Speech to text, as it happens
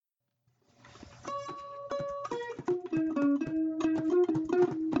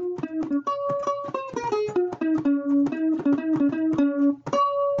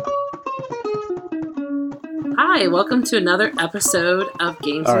Hi, welcome to another episode of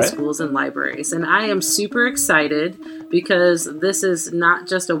Games in Schools and Libraries. And I am super excited because this is not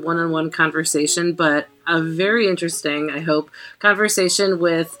just a one-on-one conversation, but a very interesting, I hope, conversation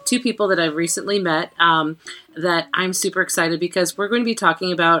with two people that I've recently met that I'm super excited because we're going to be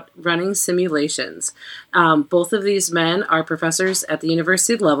talking about running simulations. Both of these men are professors at the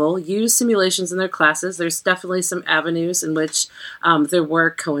university level, use simulations in their classes. There's definitely some avenues in which their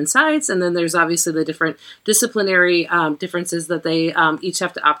work coincides, and then there's obviously the different disciplinary differences that they each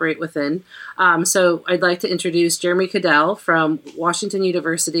have to operate within. So I'd like to introduce Jeremy Cadell from Washington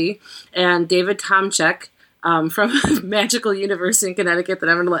University and David Tomczyk from Magical University in Connecticut that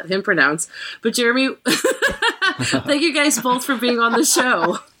I'm going to let him pronounce. But Jeremy, thank you guys both for being on the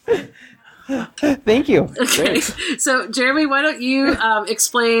show. Thank you. Okay. So Jeremy, why don't you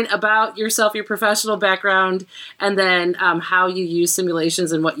explain about yourself, your professional background, and then how you use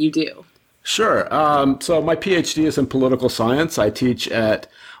simulations and what you do? Sure. So my PhD is in political science. I teach at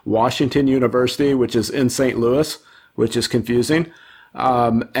Washington University, which is in St. Louis, which is confusing.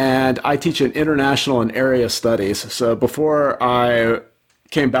 And I teach in international and area studies. So before I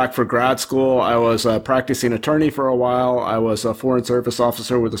came back for grad school, I was a practicing attorney for a while. I was a foreign service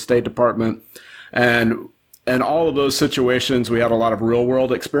officer with the State Department. And in all of those situations, we had a lot of real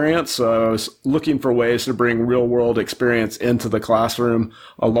world experience. So I was looking for ways to bring real world experience into the classroom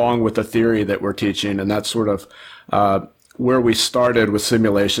along with the theory that we're teaching. And that's sort of where we started with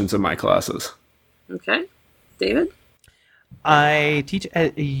simulations in my classes. Okay. David? I teach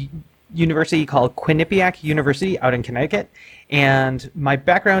at a university called Quinnipiac University out in Connecticut. And my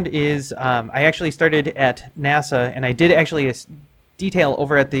background is I actually started at NASA, and I did actually a detail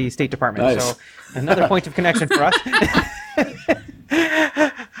over at the State Department. Nice. So another point of connection for us.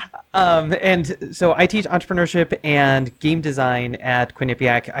 And so I teach entrepreneurship and game design at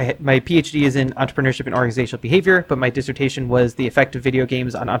Quinnipiac. My PhD is in entrepreneurship and organizational behavior, but my dissertation was the effect of video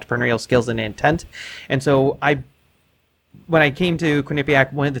games on entrepreneurial skills and intent. And so when I came to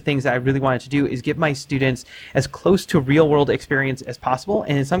Quinnipiac, one of the things that I really wanted to do is give my students as close to real-world experience as possible.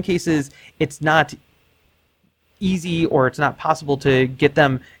 And in some cases, it's not easy or it's not possible to get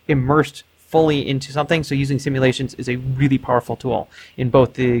them immersed fully into something. So using simulations is a really powerful tool in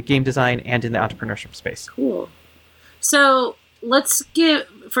both the game design and in the entrepreneurship space. Cool. So let's give,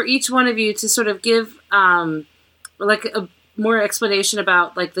 for each one of you to sort of give like a more explanation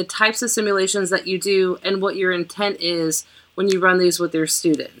about like the types of simulations that you do and what your intent is when you run these with your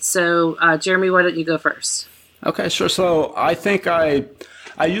students. So Jeremy, why don't you go first? Okay, sure. So I think I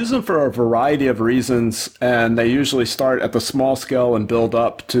use them for a variety of reasons, and they usually start at the small scale and build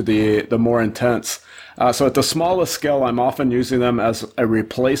up to the more intense. So at the smallest scale, I'm often using them as a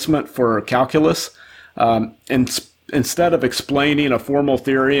replacement for calculus. Instead of explaining a formal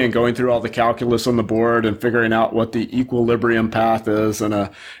theory and going through all the calculus on the board and figuring out what the equilibrium path is in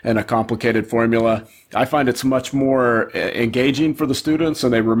a complicated formula, I find it's much more engaging for the students,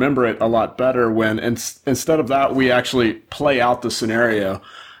 and they remember it a lot better when instead of that, we actually play out the scenario.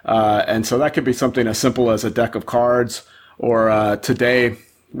 And so that could be something as simple as a deck of cards, or today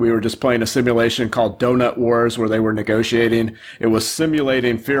we were just playing a simulation called Donut Wars where they were negotiating. It was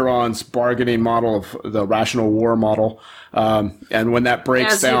simulating Fearon's bargaining model of the rational war model. And when that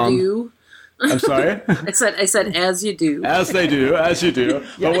breaks as down... You do. I'm sorry? I said as you do. As they do, as you do.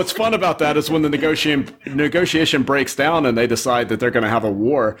 But what's fun about that is when the negotiation breaks down and they decide that they're going to have a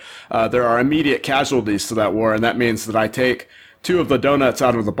war, there are immediate casualties to that war. And that means that I take 2 of the donuts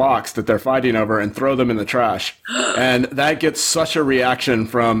out of the box that they're fighting over and throw them in the trash. And that gets such a reaction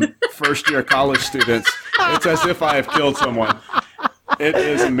from first-year college students. It's as if I have killed someone. It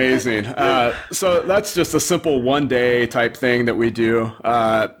is amazing. So that's just a simple one-day type thing that we do.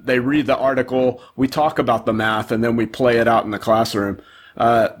 They read the article, we talk about the math, and then we play it out in the classroom.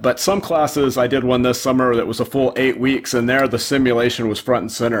 But some classes, I did one this summer that was a full 8 weeks, and there the simulation was front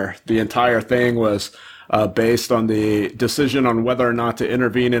and center. The entire thing was based on the decision on whether or not to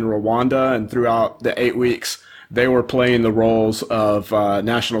intervene in Rwanda, and throughout the 8 weeks, they were playing the roles of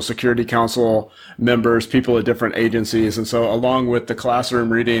National Security Council members, people at different agencies. And so along with the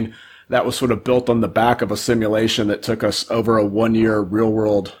classroom reading, that was sort of built on the back of a simulation that took us over a 1-year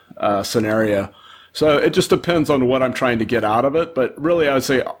real-world scenario. So it just depends on what I'm trying to get out of it. But really, I would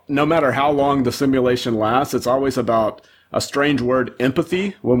say no matter how long the simulation lasts, it's always about a strange word,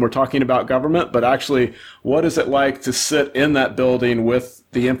 empathy, when we're talking about government, but actually, what is it like to sit in that building with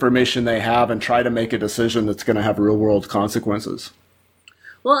the information they have and try to make a decision that's going to have real-world consequences?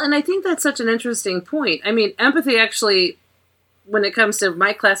 Well, and I think that's such an interesting point. I mean, empathy actually when it comes to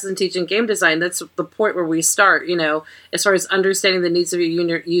my classes and teaching game design, that's the point where we start, as far as understanding the needs of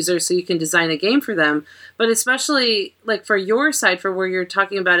your user so you can design a game for them. But especially like for your side, for where you're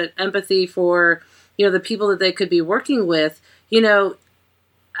talking about it, empathy for, the people that they could be working with,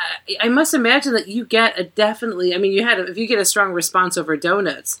 I must imagine that you get if you get a strong response over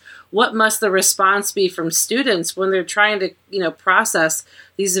donuts, what must the response be from students when they're trying to, process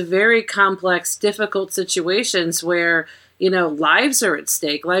these very complex, difficult situations where, lives are at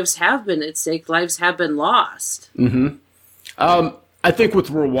stake, lives have been at stake, lives have been lost. Mm-hmm. I think with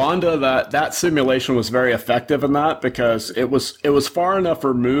Rwanda, that simulation was very effective in that because it was far enough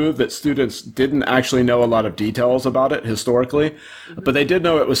removed that students didn't actually know a lot of details about it historically, but they did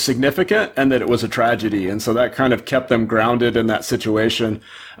know it was significant and that it was a tragedy, and so that kind of kept them grounded in that situation.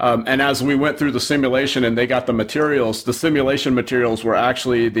 And as we went through the simulation and they got the materials, the simulation materials were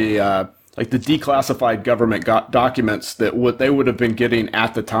actually the declassified government documents that they would have been getting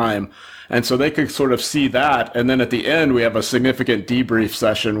at the time. And so they could sort of see that. And then at the end, we have a significant debrief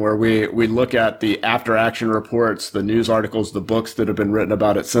session where we look at the after action reports, the news articles, the books that have been written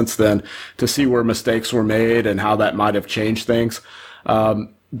about it since then to see where mistakes were made and how that might have changed things.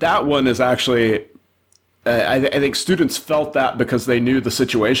 That one is actually, I think students felt that because they knew the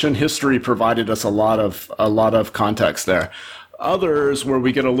situation. History provided us a lot of context there. Others, where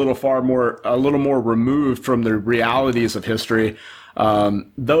we get a little more removed from the realities of history,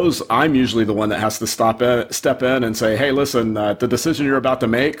 those I'm usually the one that has to step in and say, hey, listen, the decision you're about to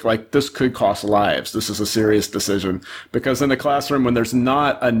make, like this could cost lives. This is a serious decision. Because in the classroom, when there's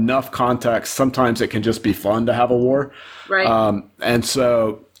not enough context, sometimes it can just be fun to have a war. Right. And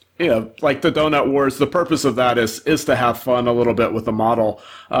so, like the donut wars, the purpose of that is to have fun a little bit with the model,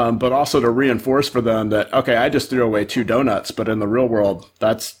 but also to reinforce for them that, okay, I just threw away 2 donuts, but in the real world,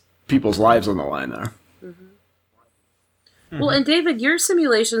 that's people's lives on the line there. Well, and David, your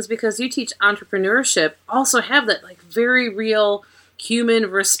simulations, because you teach entrepreneurship, also have that like very real human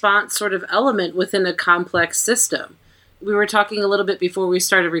response sort of element within a complex system. We were talking a little bit before we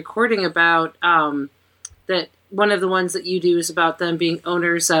started recording about that one of the ones that you do is about them being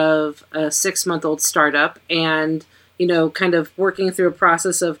owners of a 6-month-old startup and, kind of working through a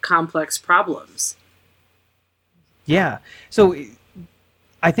process of complex problems. Yeah. So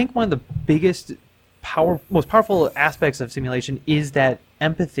I think one of the biggest most powerful aspects of simulation is that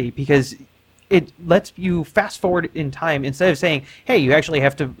empathy, because it lets you fast forward in time instead of saying, hey, you actually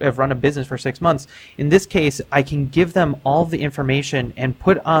have to have run a business for 6 months. In this case, I can give them all the information and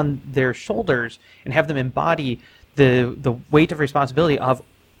put on their shoulders and have them embody the weight of responsibility of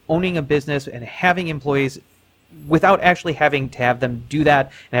owning a business and having employees without actually having to have them do that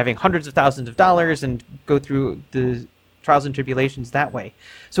and having hundreds of thousands of dollars and go through the trials and tribulations that way.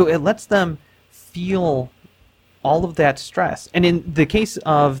 So it lets them feel all of that stress. And in the case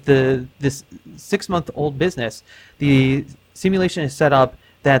of this 6-month-old business, the simulation is set up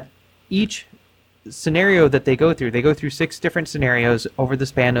that each scenario that they go through 6 different scenarios over the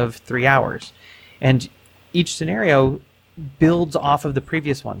span of 3 hours. And each scenario builds off of the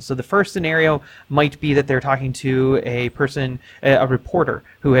previous one. So the first scenario might be that they're talking to a person, a reporter,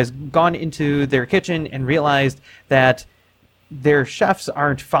 who has gone into their kitchen and realized that their chefs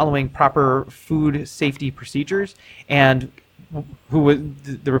aren't following proper food safety procedures, and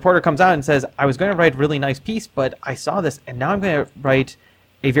the reporter comes out and says, I was going to write a really nice piece, but I saw this, and now I'm going to write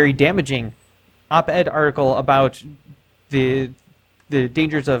a very damaging op-ed article about the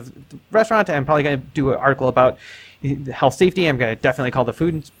dangers of the restaurant. I'm probably going to do an article about health safety. I'm going to definitely call the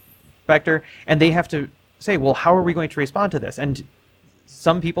food inspector, and they have to say, well, how are we going to respond to this? And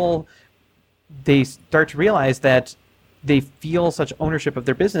some people, they start to realize that they feel such ownership of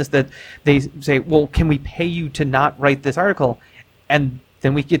their business that they say, well, can we pay you to not write this article? And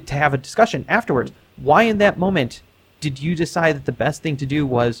then we get to have a discussion afterwards. Why in that moment did you decide that the best thing to do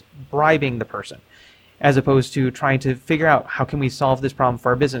was bribing the person, as opposed to trying to figure out how can we solve this problem for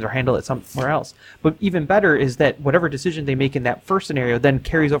our business or handle it somewhere else? But even better is that whatever decision they make in that first scenario then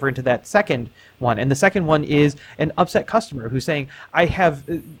carries over into that second one. And the second one is an upset customer who's saying, I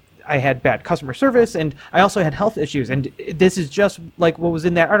had bad customer service, and I also had health issues, and this is just like what was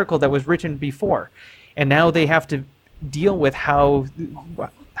in that article that was written before. And now they have to deal with how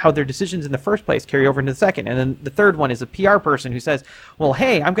their decisions in the first place carry over into the second. And then the third one is a PR person who says, well,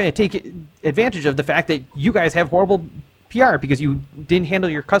 hey, I'm going to take advantage of the fact that you guys have horrible PR because you didn't handle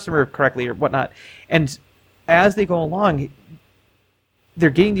your customer correctly or whatnot. And as they go along, they're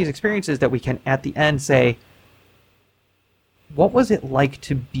getting these experiences that we can at the end say, what was it like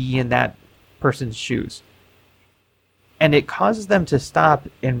to be in that person's shoes? And it causes them to stop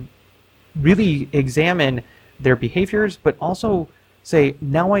and really examine their behaviors, but also say,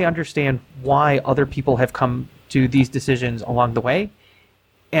 now I understand why other people have come to these decisions along the way.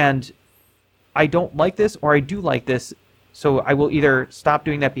 And I don't like this, or I do like this, so I will either stop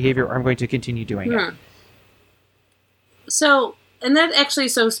doing that behavior or I'm going to continue doing it. So, and that actually,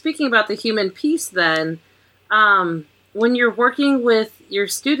 so speaking about the human piece then, when you're working with your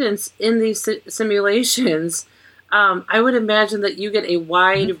students in these simulations, I would imagine that you get a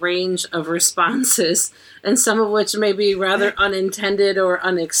wide range of responses, and some of which may be rather unintended or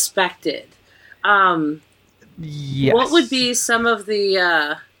unexpected. Yes. What would be some of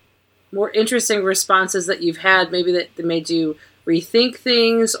the more interesting responses that you've had, maybe that made you rethink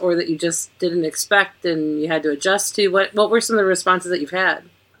things or that you just didn't expect and you had to adjust to? What were some of the responses that you've had?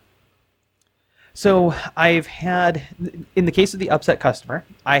 So I've had, in the case of the upset customer,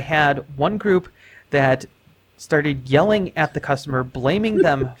 I had one group that started yelling at the customer, blaming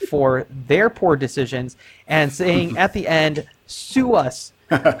them for their poor decisions, and saying at the end, "Sue us."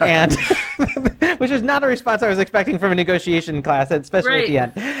 And which is not a response I was expecting from a negotiation class, especially at the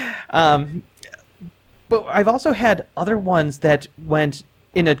end. But I've also had other ones that went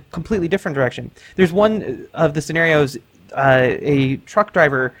in a completely different direction. There's one of the scenarios, a truck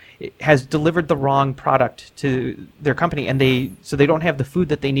driver has delivered the wrong product to their company, and they don't have the food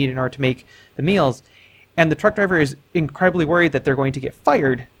that they need in order to make the meals. And the truck driver is incredibly worried that they're going to get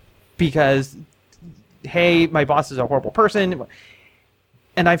fired because, hey, my boss is a horrible person.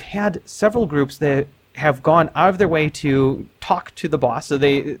 And I've had several groups that have gone out of their way to talk to the boss. So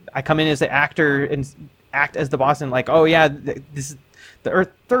I come in as the actor and act as the boss and like, oh yeah, this is the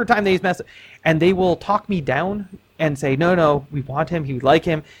third time that he's messed up. And they will talk me down and say, no, we want him, we like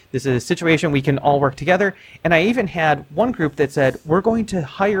him. This is a situation we can all work together. And I even had one group that said, we're going to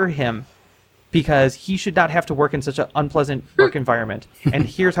hire him because he should not have to work in such an unpleasant work environment. And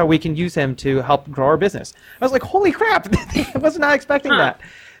here's how we can use him to help grow our business. I was like, holy crap, I was not expecting that.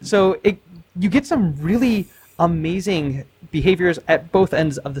 So you get some really amazing behaviors at both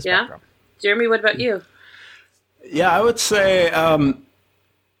ends of the spectrum. Jeremy, what about you? Yeah, I would say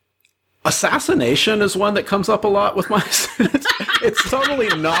assassination is one that comes up a lot with my students. It's totally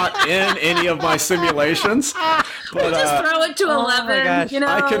not in any of my simulations. But we'll just throw it to 11. You know?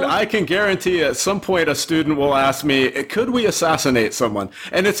 I can guarantee at some point a student will ask me, could we assassinate someone?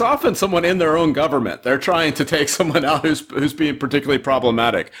 And it's often someone in their own government. They're trying to take someone out who's being particularly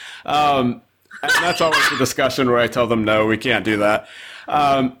problematic. And that's always the discussion where I tell them, no, we can't do that.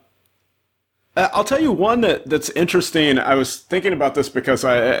 I'll tell you one that's interesting. I was thinking about this because we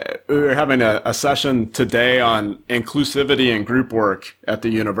were having a session today on inclusivity and group work at the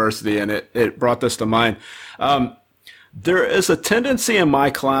university, and it brought this to mind. There is a tendency in my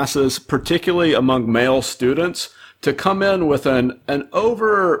classes, particularly among male students, to come in with an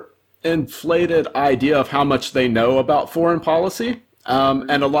overinflated idea of how much they know about foreign policy,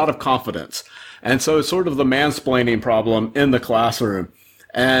 and a lot of confidence. And so it's sort of the mansplaining problem in the classroom.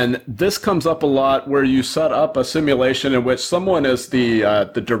 And this comes up a lot where you set up a simulation in which someone is the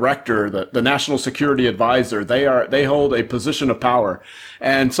director, the national security advisor. They hold a position of power,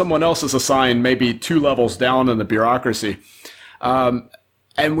 and someone else is assigned maybe 2 levels down in the bureaucracy.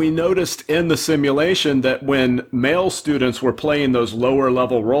 And we noticed in the simulation that when male students were playing those lower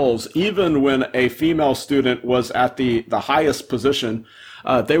level roles, even when a female student was at the highest position,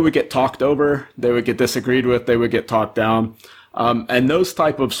 they would get talked over, they would get disagreed with, they would get talked down. And those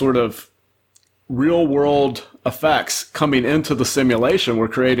type of sort of real world effects coming into the simulation were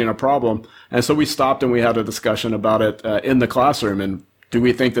creating a problem. And so we stopped and we had a discussion about it in the classroom. And do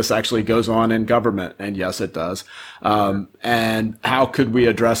we think this actually goes on in government? And yes, it does. And how could we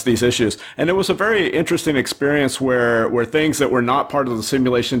address these issues? And it was a very interesting experience where things that were not part of the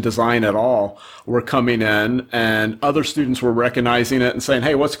simulation design at all were coming in, and other students were recognizing it and saying,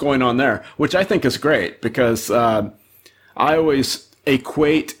 hey, what's going on there? Which I think is great, because I always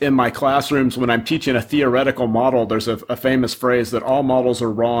equate in my classrooms when I'm teaching a theoretical model. There's a famous phrase that all models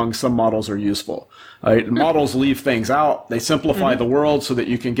are wrong, some models are useful. Models leave things out. They simplify the world so that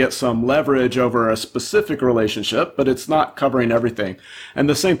you can get some leverage over a specific relationship, but it's not covering everything. And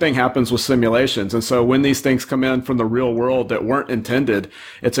the same thing happens with simulations. And so when these things come in from the real world that weren't intended,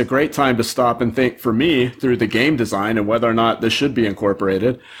 it's a great time to stop and think, for me, through the game design and whether or not this should be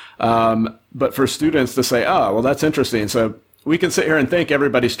incorporated. But for students to say, oh, well, that's interesting. So we can sit here and think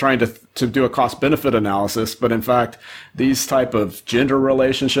everybody's trying to do a cost-benefit analysis, but in fact, these type of gender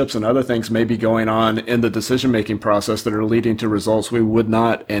relationships and other things may be going on in the decision-making process that are leading to results we would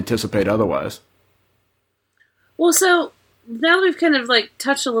not anticipate otherwise. Well, so now that we've kind of like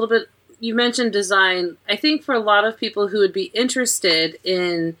touched a little bit, you mentioned design. I think for a lot of people who would be interested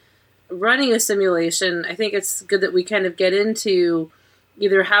in running a simulation, I think it's good that we kind of get into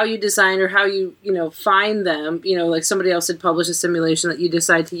either how you design or how you find them. Like somebody else had published a simulation that you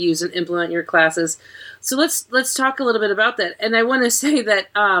decide to use and implement in your classes. So let's talk a little bit about that. And I want to say that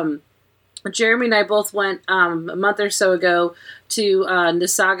Jeremy and I both went a month or so ago to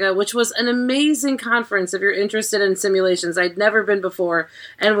Nasaga, which was an amazing conference if you're interested in simulations. I'd never been before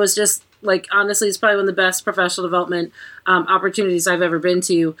and was just like, honestly, it's probably one of the best professional development opportunities I've ever been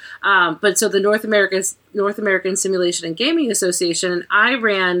to. But so the North American Simulation and Gaming Association, and I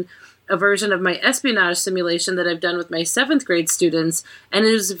ran a version of my espionage simulation that I've done with my 7th grade students, and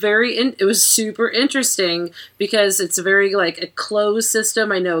it was super interesting because it's very like a closed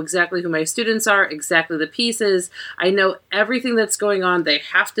system. I know exactly who my students are, exactly the pieces. I know everything that's going on. They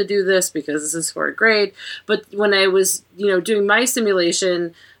have to do this because this is for a grade. But when I was doing my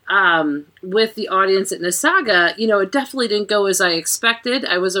simulation with the audience at Nasaga, it definitely didn't go as I expected.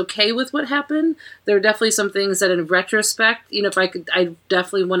 I was okay with what happened. There were definitely some things that in retrospect, if I could, I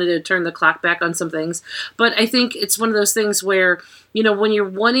definitely wanted to turn the clock back on some things. But I think it's one of those things where, when you're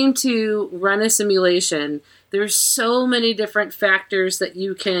wanting to run a simulation, there's so many different factors that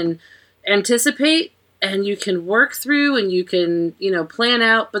you can anticipate and you can work through and you can, plan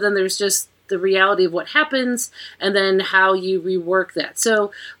out, but then there's just the reality of what happens and then how you rework that.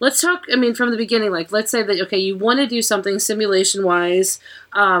 So let's talk, from the beginning, like let's say that, okay, you want to do something simulation wise.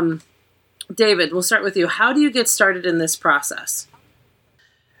 David, we'll start with you. How do you get started in this process?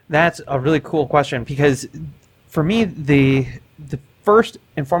 That's a really cool question because for me, the first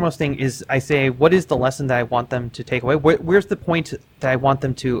and foremost thing is I say, what is the lesson that I want them to take away? Where's the point that I want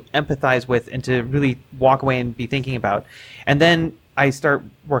them to empathize with and to really walk away and be thinking about? And then I start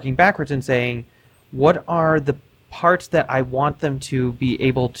working backwards and saying, what are the parts that I want them to be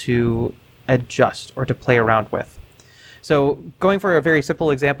able to adjust or to play around with? So going for a very simple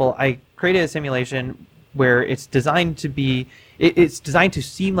example, I created a simulation where it's designed to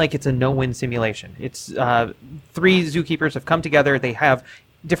seem like it's a no-win simulation. It's 3 zookeepers have come together, they have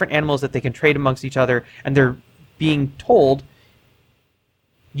different animals that they can trade amongst each other, and they're being told,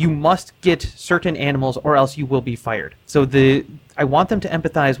 you must get certain animals or else you will be fired. So I want them to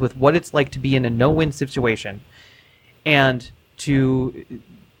empathize with what it's like to be in a no-win situation and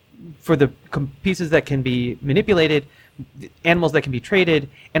for the pieces that can be manipulated, animals that can be traded,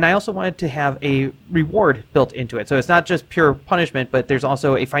 and I also wanted to have a reward built into it. So it's not just pure punishment, but there's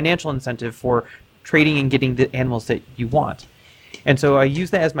also a financial incentive for trading and getting the animals that you want. And so I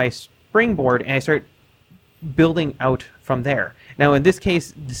use that as my springboard and I start building out from there. Now in this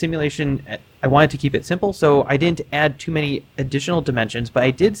case, the simulation, I wanted to keep it simple, so I didn't add too many additional dimensions, but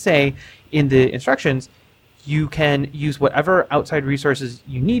I did say in the instructions, you can use whatever outside resources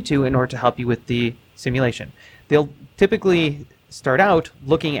you need to in order to help you with the simulation. They'll typically start out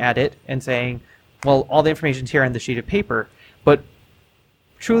looking at it and saying, well, all the information's here on the sheet of paper, but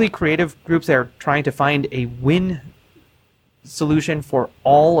truly creative groups that are trying to find a win solution for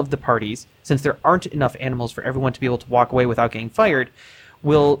all of the parties, since there aren't enough animals for everyone to be able to walk away without getting fired,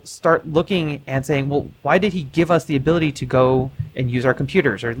 will start looking and saying, well, why did he give us the ability to go and use our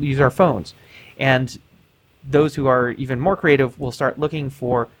computers or use our phones? And those who are even more creative will start looking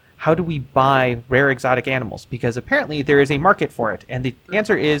for, how do we buy rare exotic animals? Because apparently there is a market for it. And the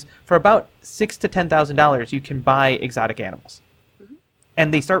answer is, for about $6,000 to $10,000, you can buy exotic animals.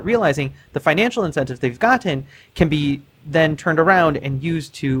 And they start realizing the financial incentives they've gotten can be then turned around and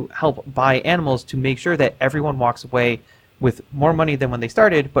used to help buy animals to make sure that everyone walks away with more money than when they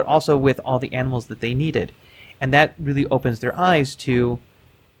started, but also with all the animals that they needed. And that really opens their eyes to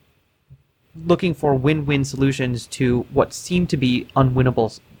looking for win-win solutions to what seem to be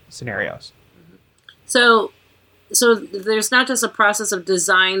unwinnable scenarios. So there's not just a process of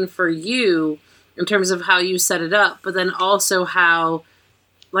design for you in terms of how you set it up, but then also how,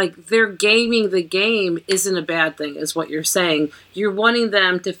 like, they're gaming the game isn't a bad thing, is what you're saying. You're wanting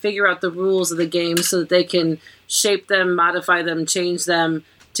them to figure out the rules of the game so that they can shape them, modify them, change them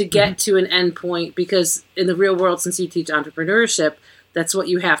to get to an end point, because in the real world, since you teach entrepreneurship, that's what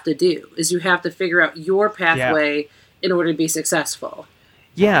you have to do, is you have to figure out your pathway in order to be successful.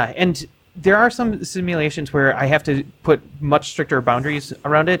 Yeah, and there are some simulations where I have to put much stricter boundaries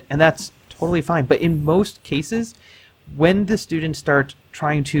around it, and that's totally fine. But in most cases, when the students start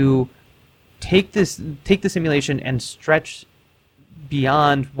trying to take the simulation and stretch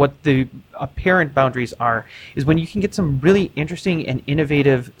beyond what the apparent boundaries are, is when you can get some really interesting and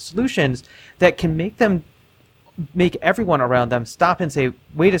innovative solutions that can make everyone around them stop and say,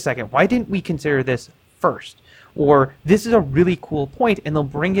 wait a second, why didn't we consider this first? Or this is a really cool point, and they'll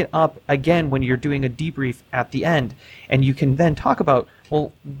bring it up again when you're doing a debrief at the end. And you can then talk about,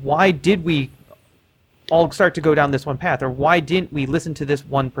 well, why did we all start to go down this one path? Or why didn't we listen to this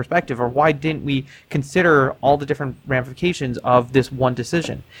one perspective? Or why didn't we consider all the different ramifications of this one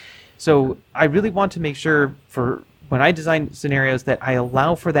decision? So I really want to make sure for when I design scenarios that I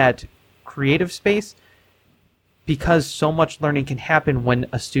allow for that creative space, because so much learning can happen when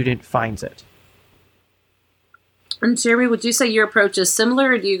a student finds it. And Jeremy, would you say your approach is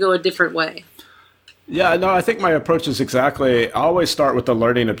similar, or do you go a different way? Yeah, no, I think my approach is exactly, I always start with the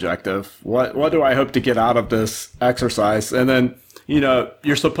learning objective. What do I hope to get out of this exercise? And then,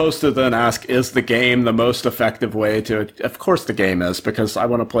 you're supposed to then ask, is the game the most effective way to, of course the game is, because I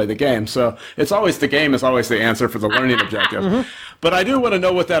want to play the game. So it's always the game is always the answer for the learning objective. Mm-hmm. But I do want to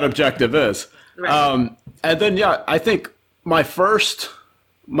know what that objective is. Right. And then, I think my first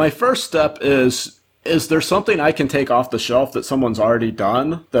step is there something I can take off the shelf that someone's already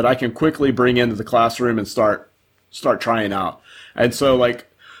done that I can quickly bring into the classroom and start trying out? And so, like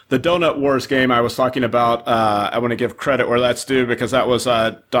the Donut Wars game I was talking about, I want to give credit where that's due, because that was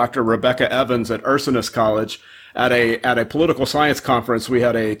Dr. Rebecca Evans at Ursinus College. At a political science conference, we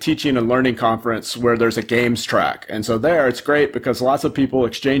had a teaching and learning conference where there's a games track. And so there, it's great because lots of people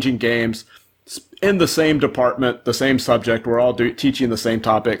exchanging games in the same department, the same subject. We're all teaching the same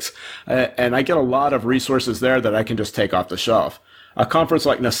topics. And I get a lot of resources there that I can just take off the shelf. A conference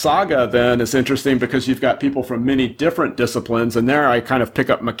like NASAGA then is interesting because you've got people from many different disciplines, and there I kind of pick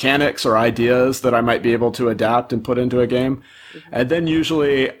up mechanics or ideas that I might be able to adapt and put into a game. And then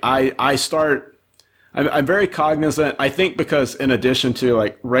usually I'm very cognizant, I think, because in addition to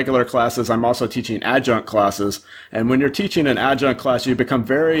like regular classes, I'm also teaching adjunct classes. And when you're teaching an adjunct class, you become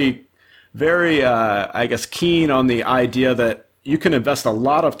very, I guess, keen on the idea that you can invest a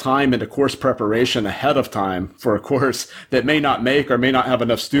lot of time into course preparation ahead of time for a course that may not make or may not have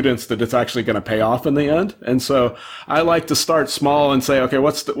enough students that it's actually going to pay off in the end. And so I like to start small and say, okay,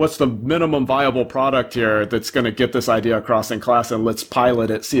 what's the minimum viable product here that's going to get this idea across in class, and let's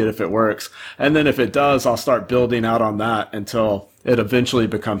pilot it, see it if it works. And then if it does, I'll start building out on that until it eventually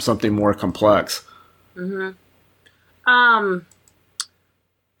becomes something more complex. Mm-hmm.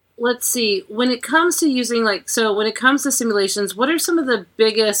 Let's see, when it comes to using, when it comes to simulations, what are some of the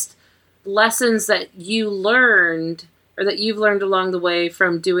biggest lessons that you learned or that you've learned along the way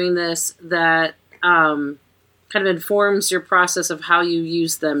from doing this that kind of informs your process of how you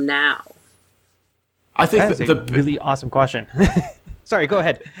use them now? I think that's a really awesome question. Sorry, go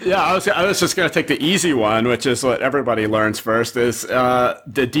ahead. Yeah, I was just going to take the easy one, which is what everybody learns first, is the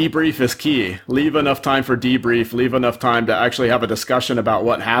debrief is key. Leave enough time for debrief. Leave enough time to actually have a discussion about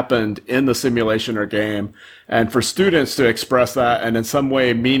what happened in the simulation or game. And for students to express that and in some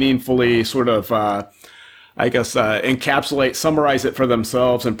way meaningfully sort of, encapsulate, summarize it for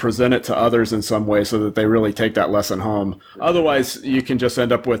themselves and present it to others in some way so that they really take that lesson home. Otherwise, you can just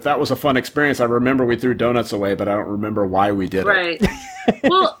end up with, that was a fun experience. I remember we threw donuts away, but I don't remember why we did it. Right.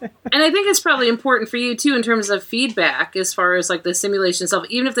 Well, and I think it's probably important for you, too, in terms of feedback as far as like the simulation itself.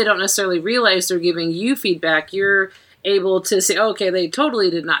 Even if they don't necessarily realize they're giving you feedback, you're able to say, okay, they totally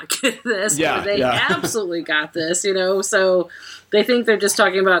did not get this. Yeah, they absolutely got this, so they think they're just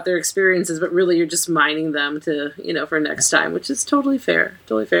talking about their experiences, but really you're just mining them to, for next time, which is totally fair.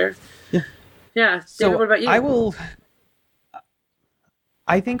 Totally fair. Yeah. Yeah. So David, what about you?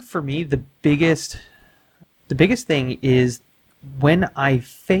 I think for me, the biggest thing is when I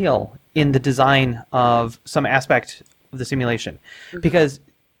fail in the design of some aspect of the simulation, mm-hmm. because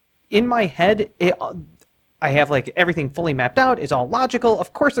in my head, I have like everything fully mapped out. It's all logical.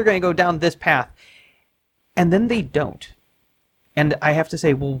 Of course they're going to go down this path. And then they don't. And I have to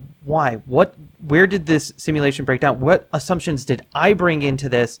say, well, why? Where did this simulation break down? What assumptions did I bring into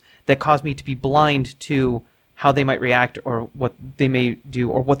this that caused me to be blind to how they might react or what they may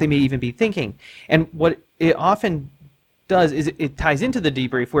do or what they may even be thinking? And what it often does is it ties into the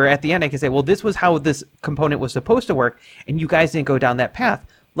debrief where at the end I can say, well, this was how this component was supposed to work and you guys didn't go down that path.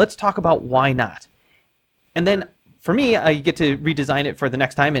 Let's talk about why not. And then for me, I get to redesign it for the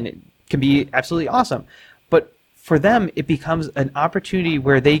next time and it can be absolutely awesome. But for them, it becomes an opportunity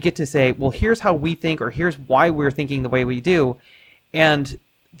where they get to say, well, here's how we think or here's why we're thinking the way we do. And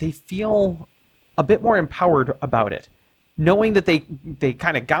they feel a bit more empowered about it, knowing that they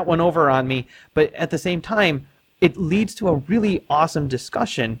kind of got one over on me. But at the same time, it leads to a really awesome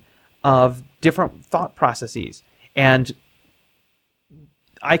discussion of different thought processes. And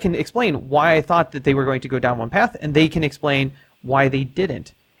I can explain why I thought that they were going to go down one path, and they can explain why they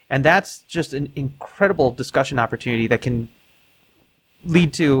didn't. And that's just an incredible discussion opportunity that can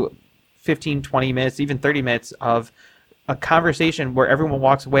lead to 15, 20 minutes, even 30 minutes of a conversation where everyone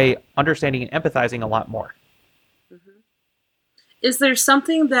walks away understanding and empathizing a lot more. Mm-hmm. Is there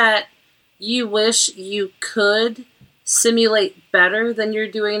something that you wish you could simulate better than you're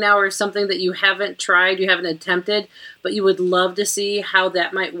doing now, or something that you haven't tried, you haven't attempted, but you would love to see how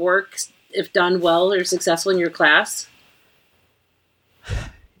that might work if done well or successful in your class?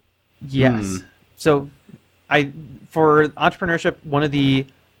 Yes. So for entrepreneurship, one of the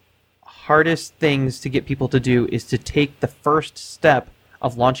hardest things to get people to do is to take the first step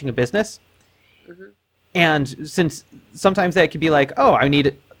of launching a business. Mm-hmm. And since sometimes that could be like, oh, I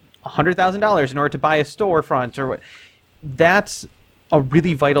need $100,000 in order to buy a storefront, or what, that's a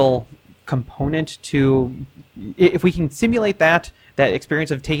really vital component to, if we can simulate that experience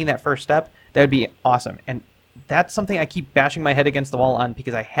of taking that first step, that would be awesome. And that's something I keep bashing my head against the wall on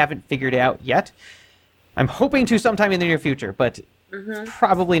because I haven't figured it out yet. I'm hoping to sometime in the near future, but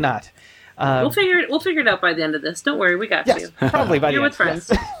probably not. We'll figure it out by the end of this. Don't worry, we got you. Probably by the You're end. with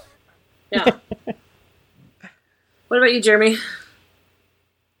friends. Yes. Yeah. What about you, Jeremy?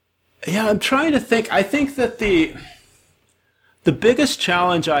 Yeah, I'm trying to think. I think that the biggest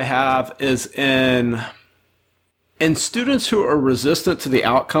challenge I have is in students who are resistant to the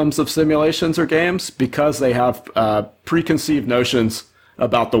outcomes of simulations or games because they have preconceived notions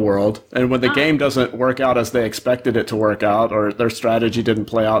about the world. And when the game doesn't work out as they expected it to work out, or their strategy didn't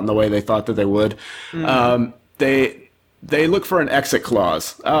play out in the way they thought that they would, they look for an exit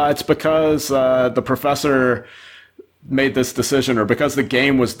clause. It's because the professor made this decision, or because the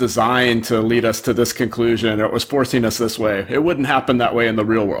game was designed to lead us to this conclusion, or it was forcing us this way. It wouldn't happen that way in the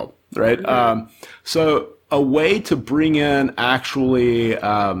real world, right? So a way to bring in actually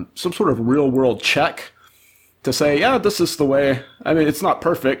some sort of real world check to say, yeah, this is the way. I mean, it's not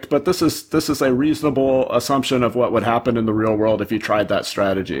perfect, but this is a reasonable assumption of what would happen in the real world if you tried that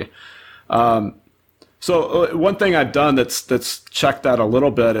strategy. So one thing I've done that's checked that a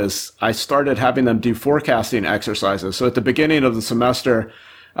little bit is I started having them do forecasting exercises. So at the beginning of the semester,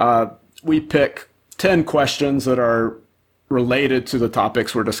 we pick 10 questions that are related to the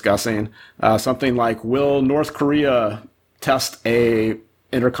topics we're discussing. Something like, will North Korea test a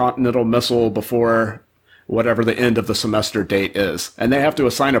intercontinental missile before whatever the end of the semester date is? And they have to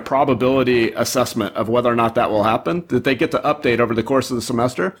assign a probability assessment of whether or not that will happen, that they get to update over the course of the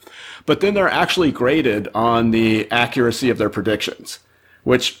semester. But then they're actually graded on the accuracy of their predictions,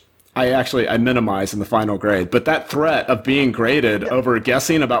 which I minimize in the final grade. But that threat of being graded over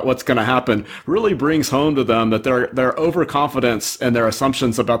guessing about what's going to happen really brings home to them that their overconfidence and their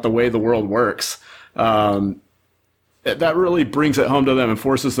assumptions about the way the world works, that really brings it home to them and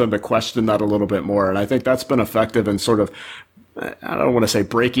forces them to question that a little bit more. And I think that's been effective in sort of, I don't want to say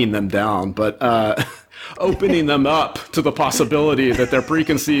breaking them down, but opening them up to the possibility that their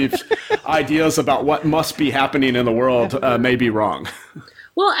preconceived ideas about what must be happening in the world may be wrong.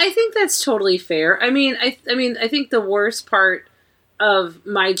 Well, I think that's totally fair. I mean, I think the worst part of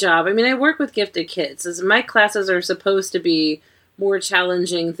my job, I work with gifted kids, is my classes are supposed to be more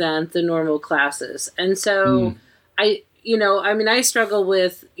challenging than the normal classes. And so I struggle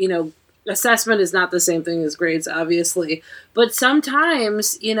with, assessment is not the same thing as grades, obviously, but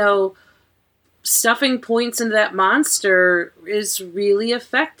sometimes, stuffing points into that monster is really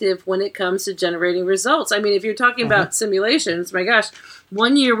effective when it comes to generating results. I mean, if you're talking about simulations, my gosh,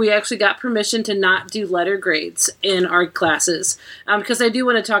 one year we actually got permission to not do letter grades in our classes, because I do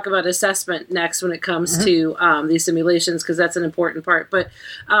want to talk about assessment next when it comes to these simulations, because that's an important part. But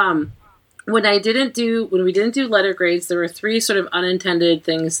when we didn't do letter grades, there were 3 sort of unintended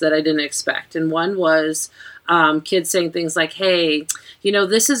things that I didn't expect. And one was kids saying things like, hey,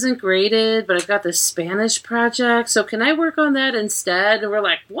 this isn't graded, but I've got this Spanish project, so can I work on that instead? And we're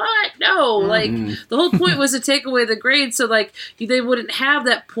like, what? No. Like, the whole point was to take away the grade so, like, they wouldn't have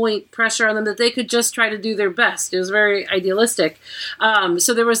that point pressure on them, that they could just try to do their best. It was very idealistic.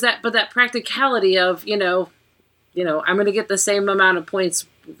 So there was that, but that practicality of, I'm going to get the same amount of points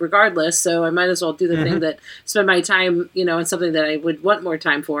regardless, so I might as well do the thing that spend my time, in something that I would want more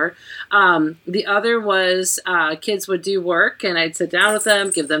time for. The other was kids would do work, and I'd sit down with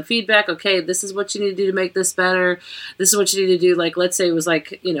them, give them feedback. Okay, this is what you need to do to make this better. This is what you need to do. Like, let's say it was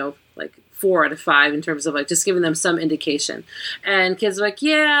like 4 out of 5 in terms of like just giving them some indication. And kids were like,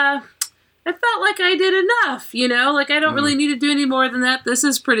 yeah, I felt like I did enough, like I don't really need to do any more than that. This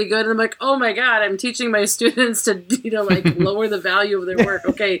is pretty good. And I'm like, oh my God, I'm teaching my students to, lower the value of their work.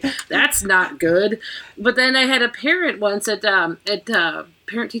 Okay, that's not good. But then I had a parent once at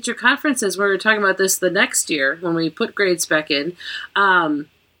parent-teacher conferences where we were talking about this the next year when we put grades back in.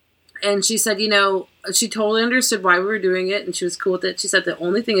 and she said, she totally understood why we were doing it, and she was cool with it. She said the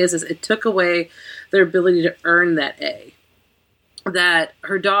only thing is it took away their ability to earn that A. That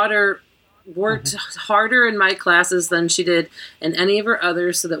her daughter worked harder in my classes than she did in any of her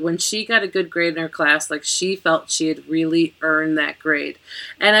others, so that when she got a good grade in her class, like, she felt she had really earned that grade.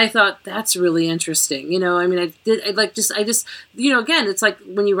 And I thought, that's really interesting. Again, it's like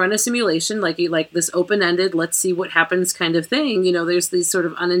when you run a simulation, like this open-ended, let's see what happens kind of thing, there's these sort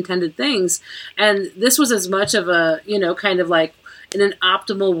of unintended things. And this was as much of a, kind of like in an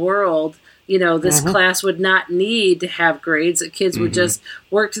optimal world, this class would not need to have grades. That kids would just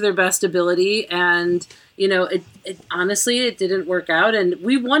work to their best ability. And, it honestly, it didn't work out. And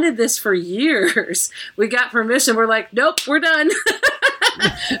we wanted this for years. We got permission. We're like, nope, we're done.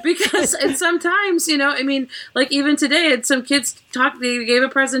 Because, and sometimes, like even today, some kids they gave a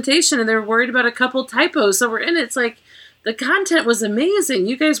presentation and they're worried about a couple typos. So we're in it. It's like, the content was amazing.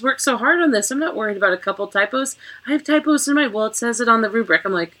 You guys worked so hard on this. I'm not worried about a couple typos. I have typos in mind. Well, it says it on the rubric.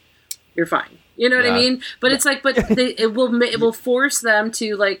 I'm like, you're fine. You know what I mean? But it's like, it will force them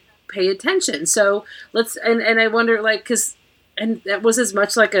to like pay attention. So and I wonder, like, and that was as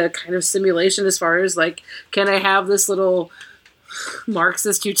much like a kind of simulation as far as like, can I have this little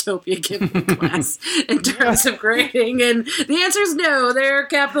Marxist utopia given class in terms of grading? And the answer is no. They're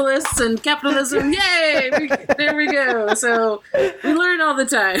capitalists, and capitalism, yay! There we go. So we learn all the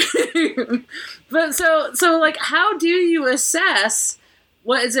time. But so like, how do you assess?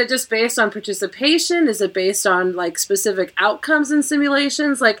 What is it, just based on participation? Is it based on like specific outcomes in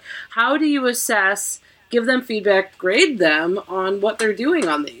simulations? Like, how do you assess, give them feedback, grade them on what they're doing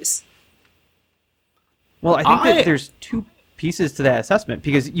on these? Well, I think that there's two pieces to that assessment,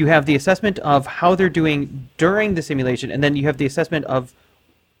 because you have the assessment of how they're doing during the simulation, and then you have the assessment of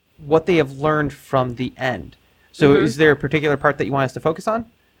what they have learned from the end. So is there a particular part that you want us to focus on?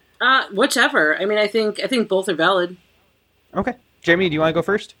 Whichever. I mean, I think both are valid. Okay. Jeremy, do you want to go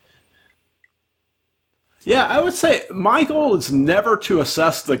first? Yeah, I would say my goal is never to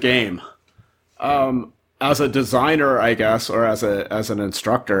assess the game. As a designer, I guess, or as an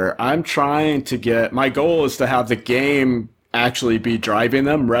instructor, I'm trying to my goal is to have the game actually be driving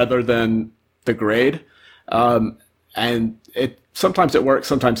them rather than the grade. And sometimes it works,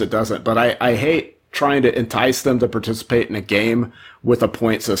 sometimes it doesn't. But I hate trying to entice them to participate in a game with a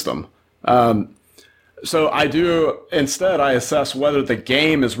point system. So I assess whether the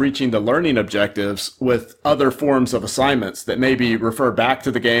game is reaching the learning objectives with other forms of assignments that maybe refer back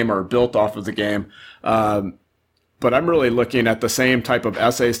to the game or built off of the game. But I'm really looking at the same type of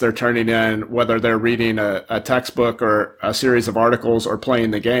essays they're turning in, whether they're reading a textbook or a series of articles or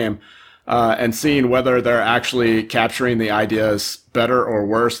playing the game, and seeing whether they're actually capturing the ideas better or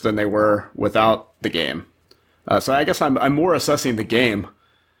worse than they were without the game. So I guess I'm more assessing the game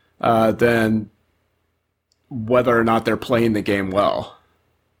than whether or not they're playing the game well.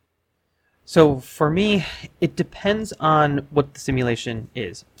 So for me, it depends on what the simulation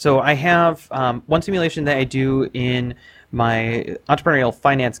is. So I have one simulation that I do in my entrepreneurial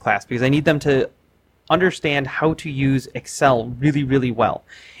finance class because I need them to understand how to use Excel really, really well.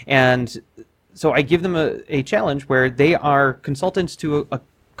 And so I give them a challenge where they are consultants to a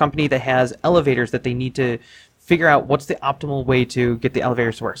company that has elevators that they need to figure out what's the optimal way to get the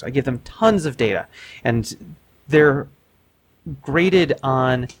elevators to work. So I give them tons of data, and they're graded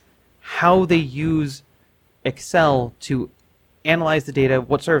on how they use Excel to analyze the data,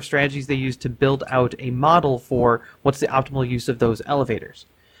 what sort of strategies they use to build out a model for what's the optimal use of those elevators.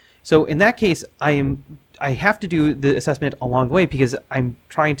 So in that case, I have to do the assessment along the way because I'm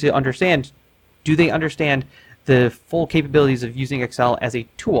trying to understand, do they understand the full capabilities of using Excel as a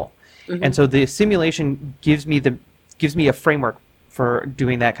tool? Mm-hmm. And so the simulation gives me a framework for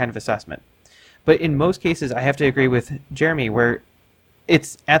doing that kind of assessment. But in most cases, I have to agree with Jeremy, where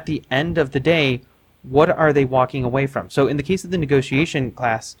it's at the end of the day, what are they walking away from? So in the case of the negotiation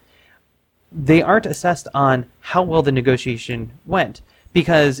class, they aren't assessed on how well the negotiation went,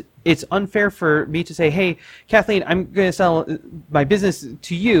 because it's unfair for me to say, hey, Kathleen, I'm going to sell my business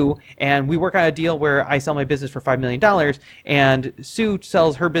to you, and we work out a deal where I sell my business for $5 million, and Sue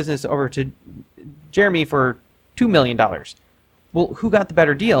sells her business over to Jeremy for $2 million. Well, who got the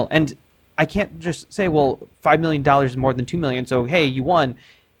better deal? And I can't just say, well, $5 million is more than $2 million, so hey, you won.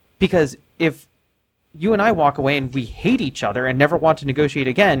 Because if you and I walk away and we hate each other and never want to negotiate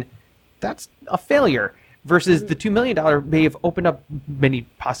again, that's a failure. Versus the $2 million may have opened up many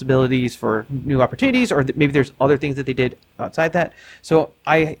possibilities for new opportunities, or maybe there's other things that they did outside that. So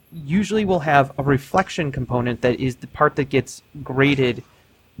I usually will have a reflection component that is the part that gets graded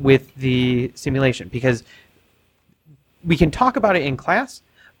with the simulation, because we can talk about it in class,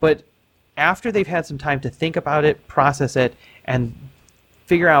 but after they've had some time to think about it, process it, and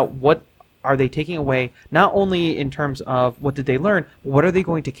figure out what are they taking away, not only in terms of what did they learn, but what are they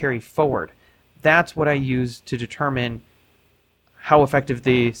going to carry forward. That's what I use to determine how effective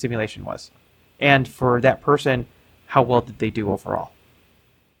the simulation was. And for that person, how well did they do overall.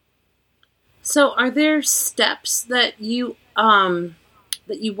 So are there steps that you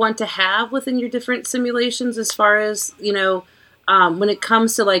want to have within your different simulations as far as, when it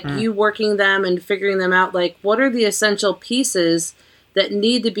comes to like you working them and figuring them out, like what are the essential pieces that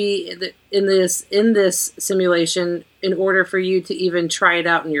need to be in this simulation in order for you to even try it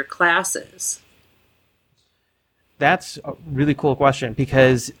out in your classes? That's a really cool question,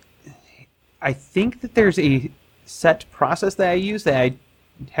 because I think that there's a set process that I use that I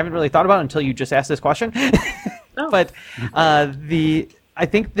haven't really thought about until you just asked this question. Oh. But I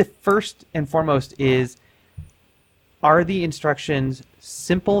think the first and foremost is, are the instructions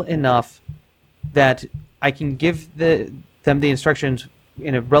simple enough that I can give them the instructions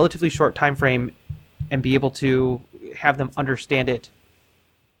in a relatively short time frame and be able to have them understand it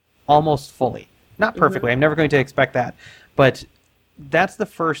almost fully? Not perfectly. Mm-hmm. I'm never going to expect that. But that's the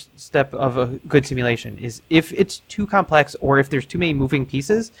first step of a good simulation, is if it's too complex or if there's too many moving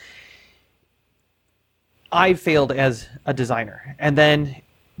pieces, I failed as a designer. And then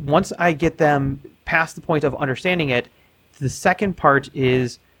once I get them past the point of understanding it, the second part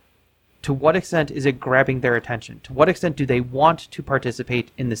is, to what extent is it grabbing their attention? To what extent do they want to participate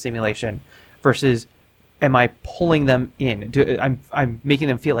in the simulation versus am I pulling them in? I'm making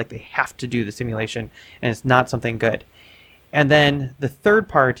them feel like they have to do the simulation and it's not something good. And then the third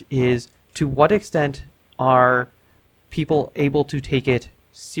part is, to what extent are people able to take it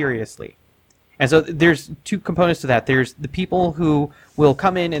seriously? And so there's two components to that. There's the people who will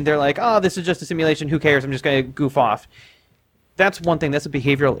come in and they're like, oh, this is just a simulation, who cares, I'm just going to goof off. That's one thing, that's a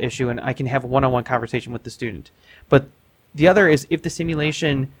behavioral issue, and I can have a one-on-one conversation with the student. But the other is, if the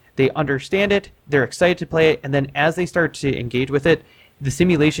simulation, they understand it, they're excited to play it, and then as they start to engage with it, the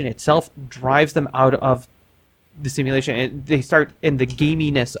simulation itself drives them out of the simulation, and they start, and the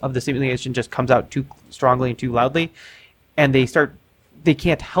gaminess of the simulation just comes out too strongly and too loudly, and they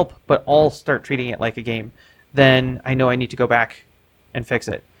can't help but all start treating it like a game. Then I know I need to go back and fix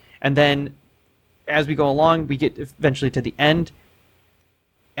it. And then as we go along, we get eventually to the end,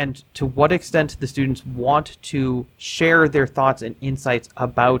 and to what extent the students want to share their thoughts and insights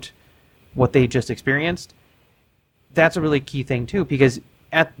about what they just experienced. That's a really key thing too, because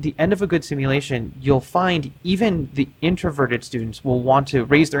at the end of a good simulation, you'll find even the introverted students will want to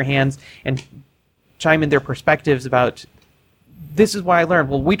raise their hands and chime in their perspectives about, this is why I learned.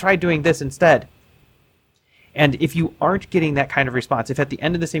 Well, we tried doing this instead. And if you aren't getting that kind of response, if at the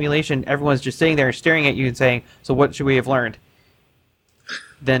end of the simulation, everyone's just sitting there staring at you and saying, so what should we have learned?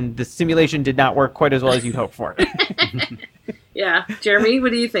 Then the simulation did not work quite as well as you'd hoped for. Yeah. Jeremy,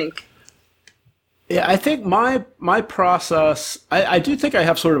 what do you think? Yeah, I think my process, I do think I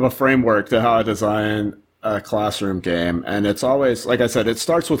have sort of a framework to how I design a classroom game. And it's always, like I said, it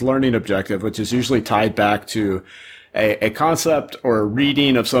starts with learning objective, which is usually tied back to a concept or a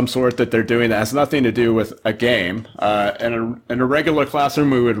reading of some sort that they're doing that has nothing to do with a game. In a regular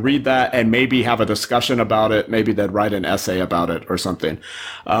classroom, we would read that and maybe have a discussion about it. Maybe they'd write an essay about it or something.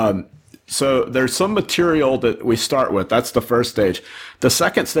 So there's some material that we start with. That's the first stage. The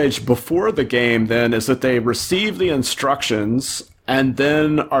second stage before the game then is that they receive the instructions and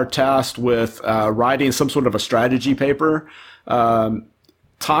then are tasked with writing some sort of a strategy paper,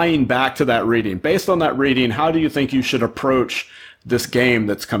 tying back to that reading. Based on that reading, how do you think you should approach this game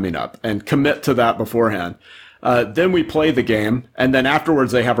that's coming up, and commit to that beforehand? Then we play the game, and then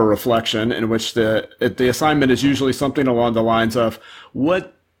afterwards they have a reflection in which the assignment is usually something along the lines of,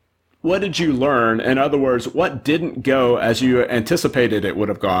 what did you learn? In other words, what didn't go as you anticipated it would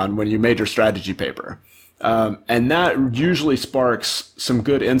have gone when you made your strategy paper? And that usually sparks some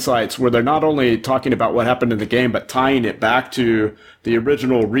good insights where they're not only talking about what happened in the game, but tying it back to the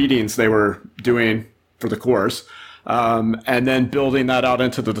original readings they were doing for the course, and then building that out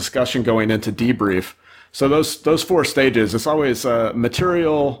into the discussion going into debrief. So those four stages, it's always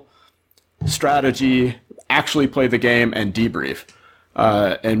material, strategy, actually play the game, and debrief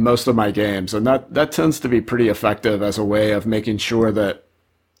in most of my games. And that tends to be pretty effective as a way of making sure that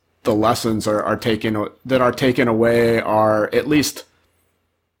the lessons are taken away are at least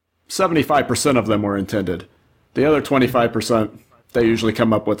 75% of them were intended. The other 25% they usually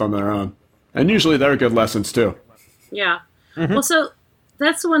come up with on their own. And usually they're good lessons too. Yeah. Mm-hmm. Well, so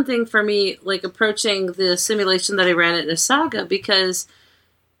that's the one thing for me, like approaching the simulation that I ran at Nasaga, because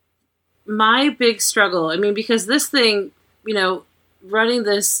my big struggle, because this thing, running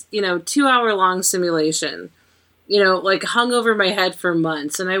this, 2-hour long simulation, like hung over my head for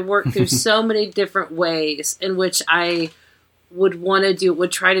months. And I worked through so many different ways in which I would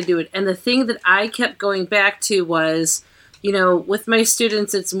try to do it. And the thing that I kept going back to was, with my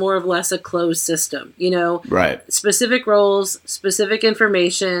students, it's more or less a closed system, Right. Specific roles, specific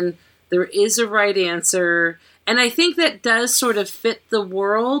information. There is a right answer. And I think that does sort of fit the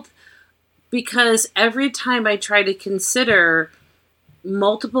world, because every time I try to consider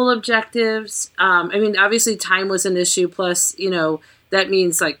multiple objectives, obviously time was an issue. Plus, that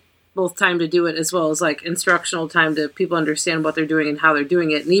means like both time to do it as well as like instructional time to people understand what they're doing and how they're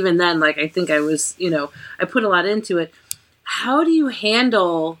doing it. And even then, like, I think I was, I put a lot into it. How do you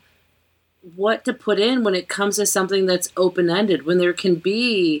handle what to put in when it comes to something that's open-ended, when there can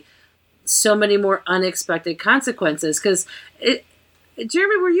be so many more unexpected consequences? Because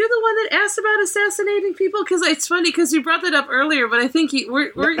Jeremy, were you the one that asked about assassinating people? Because it's funny because you brought that up earlier, but I think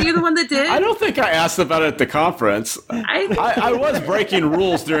weren't you the one that did? I don't think I asked about it at the conference. I was breaking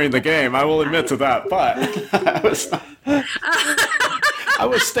rules during the game. I will admit to that, but I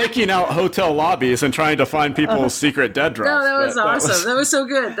was staking out hotel lobbies and trying to find people's secret dead drops. No, that was awesome. That was so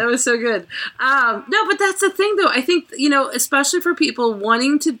good. That was so good. No, but that's the thing, though. I think, especially for people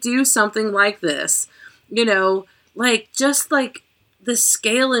wanting to do something like this, the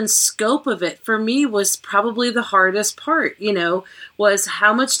scale and scope of it for me was probably the hardest part, was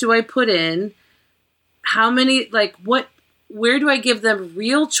how much do I put in? How many, where do I give them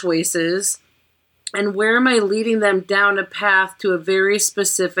real choices? And where am I leading them down a path to a very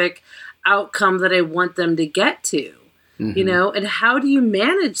specific outcome that I want them to get to? Mm-hmm. And how do you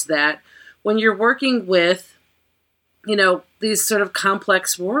manage that when you're working with, these sort of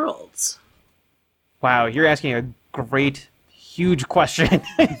complex worlds? Wow, you're asking a great, huge question.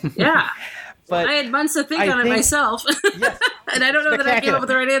 Yeah. But I had months to think on it myself. Yes, and I don't know that I came up with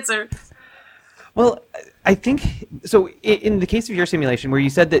the right answer. Well, I think, so in the case of your simulation where you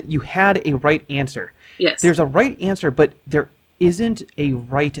said that you had a right answer. Yes. There's a right answer, but there isn't a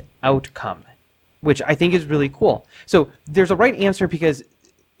right outcome, which I think is really cool. So there's a right answer because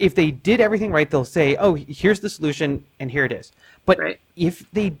if they did everything right, they'll say, oh, here's the solution and here it is. But if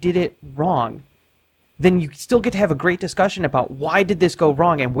they did it wrong, then you still get to have a great discussion about why did this go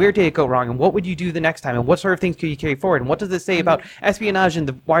wrong and where did it go wrong and what would you do the next time and what sort of things could you carry forward and what does this say about espionage in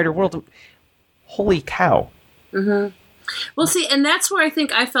the wider world. Holy cow. Mm-hmm. Well, see, and that's where I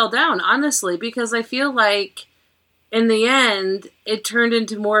think I fell down, honestly, because I feel like in the end, it turned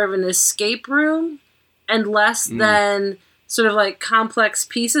into more of an escape room and less than sort of like complex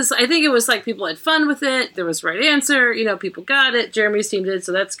pieces. I think it was like people had fun with it. There was right answer. People got it. Jeremy's team did,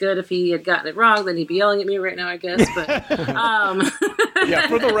 so that's good. If he had gotten it wrong, then he'd be yelling at me right now, I guess. But yeah,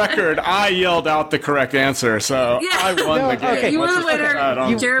 for the record, I yelled out the correct answer, so I won the game. Okay. You were the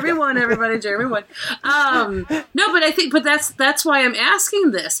winner. Jeremy won, everybody. Jeremy won. No, but that's why I'm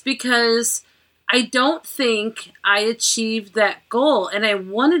asking this, because I don't think I achieved that goal, and I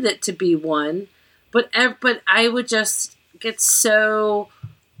wanted it to be one, but I would just get so,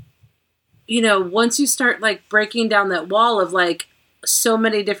 once you start like breaking down that wall of like so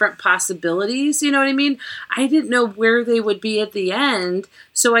many different possibilities, you know what I mean? I didn't know where they would be at the end.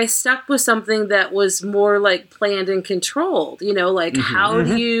 So I stuck with something that was more like planned and controlled, how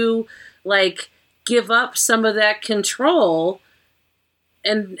do you like give up some of that control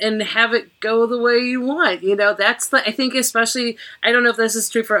and have it go the way you want? That's I think especially, I don't know if this is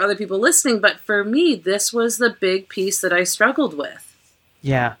true for other people listening, but for me, this was the big piece that I struggled with.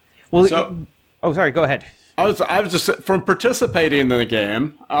 Yeah. Well, sorry, go ahead. I was just, from participating in the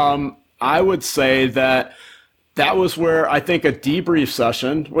game, I would say that was where I think a debrief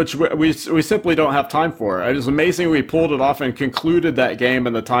session, which we simply don't have time for. It was amazing we pulled it off and concluded that game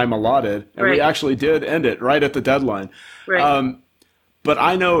in the time allotted, and we actually did end it right at the deadline. Right. But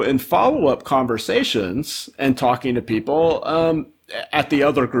I know in follow-up conversations and talking to people at the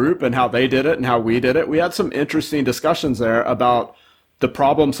other group and how they did it and how we did it, we had some interesting discussions there about the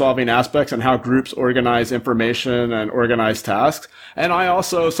problem-solving aspects and how groups organize information and organize tasks. And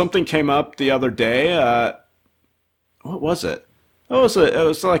something came up the other day. What was it? It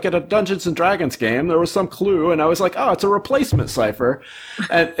was like at a Dungeons and Dragons game. There was some clue, and I was like, oh, it's a replacement cipher.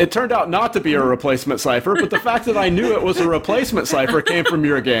 And it turned out not to be a replacement cipher, but the fact that I knew it was a replacement cipher came from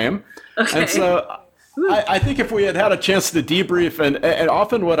your game. Okay. And so I think if we had had a chance to debrief, and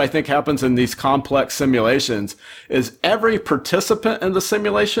often what I think happens in these complex simulations is every participant in the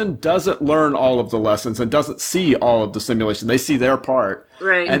simulation doesn't learn all of the lessons and doesn't see all of the simulation. They see their part.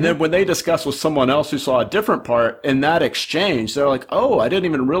 Right. And then when they discuss with someone else who saw a different part, in that exchange, they're like, oh, I didn't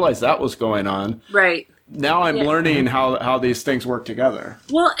even realize that was going on. Right. now I'm learning how these things work together.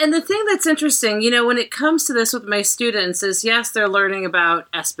 Well, and the thing that's interesting, when it comes to this with my students is, yes, they're learning about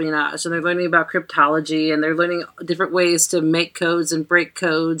espionage and they're learning about cryptology and they're learning different ways to make codes and break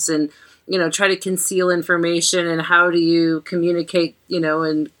codes and, try to conceal information and how do you communicate,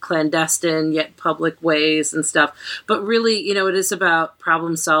 in clandestine yet public ways and stuff. But really, it is about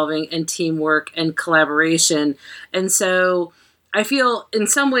problem solving and teamwork and collaboration. And so I feel in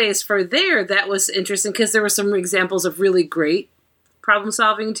some ways that was interesting because there were some examples of really great problem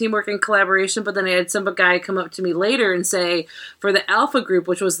solving, teamwork, and collaboration. But then I had some guy come up to me later and say for the alpha group,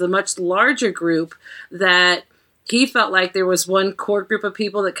 which was the much larger group, that he felt like there was one core group of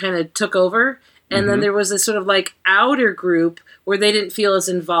people that kind of took over. And then there was this sort of like outer group where they didn't feel as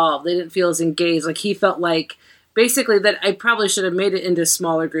involved. They didn't feel as engaged. Like he felt like basically that I probably should have made it into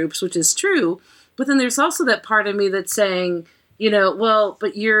smaller groups, which is true. But then there's also that part of me that's saying, well,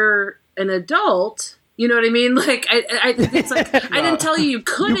 but you're an adult. You know what I mean? Like, it's like, I didn't tell you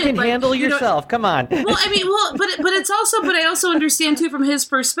couldn't. You can handle yourself. Come on. But I also understand too from his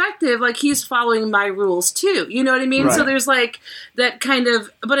perspective, like he's following my rules too. You know what I mean? Right. So there's like that kind of,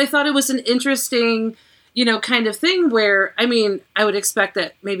 but I thought it was an interesting, kind of thing where, I would expect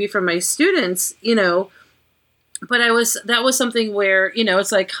that maybe from my students, but that was something where,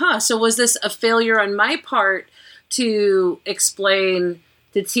 it's like, so was this a failure on my part to explain,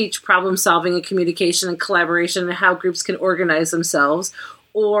 to teach problem solving and communication and collaboration and how groups can organize themselves?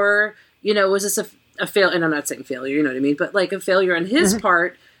 Or, was this a fail? And I'm not saying failure, you know what I mean? But like a failure on his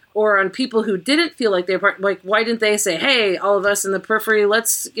part or on people who didn't feel like they were part, like, why didn't they say, hey, all of us in the periphery,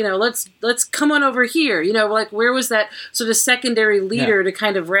 let's come on over here. Like where was that sort of secondary leader to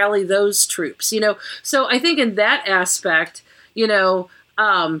kind of rally those troops, So I think in that aspect,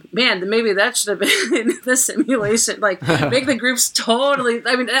 maybe that should have been in the simulation. Like, make the groups totally.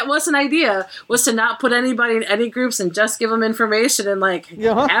 That was an idea, was to not put anybody in any groups and just give them information and like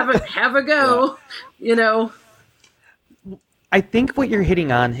have a go. I think what you're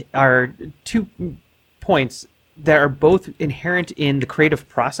hitting on are 2 points that are both inherent in the creative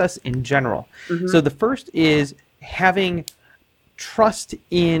process in general. So the first is having trust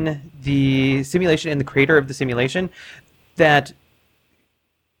in the simulation and the creator of the simulation, that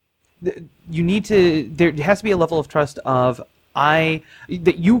there has to be a level of trust that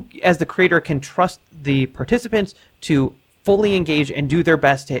you as the creator can trust the participants to fully engage and do their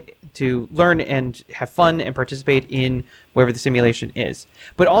best to learn and have fun and participate in wherever the simulation is.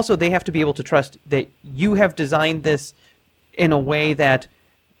 But also they have to be able to trust that you have designed this in a way that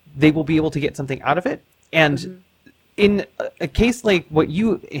they will be able to get something out of it. And in a case like what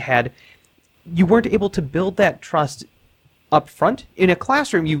you had, you weren't able to build that trust up front. In a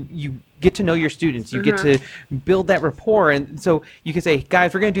classroom, you get to know your students. You get to build that rapport. And so you can say,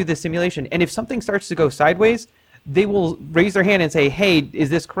 guys, we're going to do this simulation. And if something starts to go sideways, they will raise their hand and say, hey, is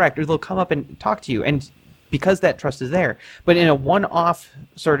this correct? Or they'll come up and talk to you. And because that trust is there. But in a one-off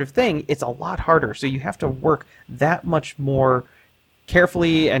sort of thing, it's a lot harder. So you have to work that much more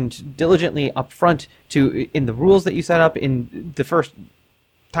carefully and diligently up front in the rules that you set up in the first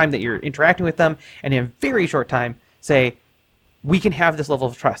time that you're interacting with them. And in a very short time, say, we can have this level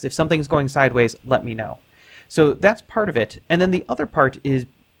of trust. If something's going sideways, let me know. So that's part of it. And then the other part is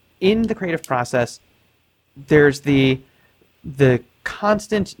in the creative process, there's the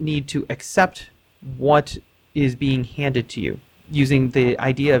constant need to accept what is being handed to you using the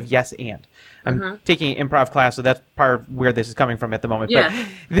idea of yes and. I'm taking an improv class, so that's part of where this is coming from at the moment. Yeah.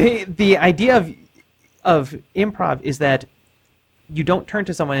 But the idea of improv is that you don't turn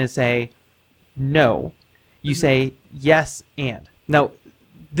to someone and say no. You say yes and. Now,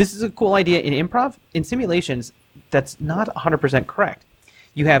 this is a cool idea in improv. In simulations, that's not 100% correct.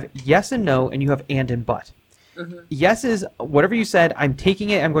 You have yes and no, and you have and but. Yes is whatever you said, I'm taking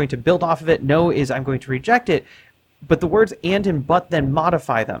it, I'm going to build off of it. No is I'm going to reject it. But the words and but then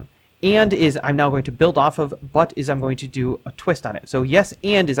modify them. And is I'm now going to build off of, but is I'm going to do a twist on it. So yes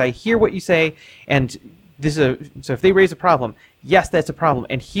and is I hear what you say, and so if they raise a problem, yes, that's a problem,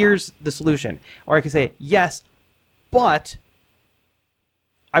 and here's the solution. Or I can say, yes, but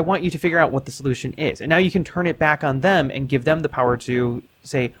I want you to figure out what the solution is. And now you can turn it back on them and give them the power to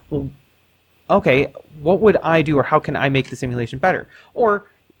say, well, okay, what would I do, or how can I make the simulation better? Or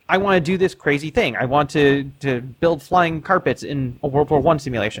I want to do this crazy thing. I want to build flying carpets in a World War I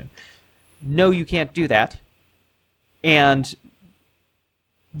simulation. No, you can't do that. And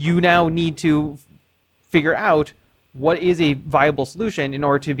you now need to figure out what is a viable solution in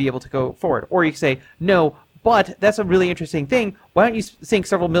order to be able to go forward. Or you say, no, but that's a really interesting thing. Why don't you sink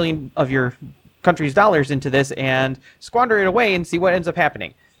several million of your country's dollars into this and squander it away and see what ends up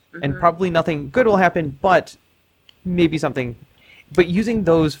happening? and probably nothing good will happen, but maybe something. But using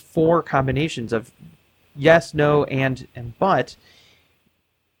those 4 combinations of yes, no, and but,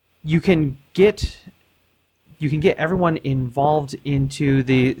 you can get everyone involved into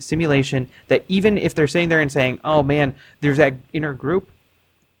the simulation, that even if they're sitting there and saying, oh man, there's that inner group,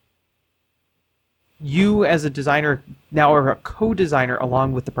 you as a designer now are a co-designer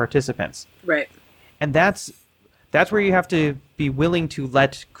along with the participants. Right. And that's where you have to be willing to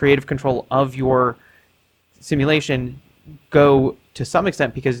let creative control of your simulation go to some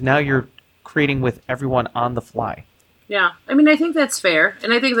extent, because now you're creating with everyone on the fly. Yeah. I mean, I think that's fair.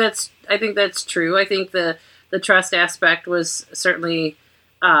 And I think that's true. I think the trust aspect was certainly,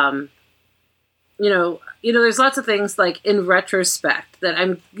 there's lots of things like in retrospect that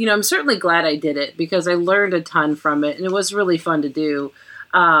I'm certainly glad I did it, because I learned a ton from it and it was really fun to do.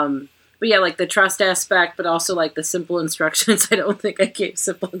 But yeah, like the trust aspect, but also like the simple instructions. I don't think I gave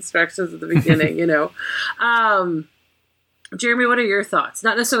simple instructions at the beginning, Jeremy, what are your thoughts?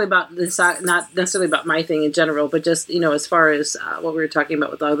 Not necessarily about this, not necessarily about my thing in general, but just, as far as what we were talking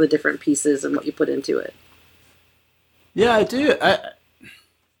about with all the different pieces and what you put into it. Yeah, I do.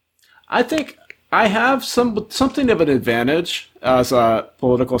 I think I have something of an advantage as a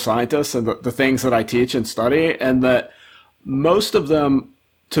political scientist and the things that I teach and study, and that most of them,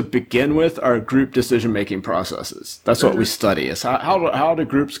 to begin with, are group decision-making processes. That's what we study, is how do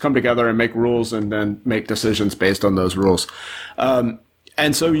groups come together and make rules and then make decisions based on those rules. And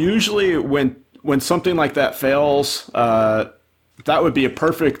so usually when something like that fails, that would be a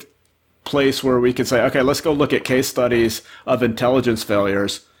perfect place where we could say, okay, let's go look at case studies of intelligence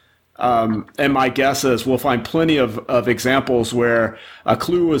failures. And my guess is we'll find plenty of examples where a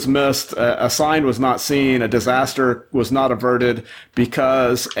clue was missed, a sign was not seen, a disaster was not averted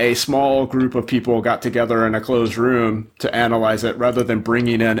because a small group of people got together in a closed room to analyze it rather than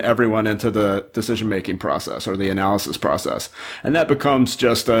bringing in everyone into the decision-making process or the analysis process. And that becomes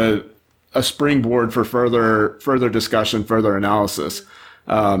just a springboard for further discussion, further analysis.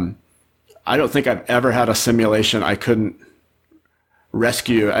 I don't think I've ever had a simulation I couldn't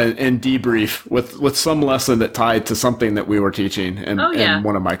rescue and debrief with some lesson that tied to something that we were teaching in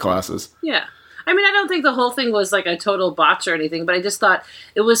one of my classes. Yeah. I mean, I don't think the whole thing was like a total botch or anything, but I just thought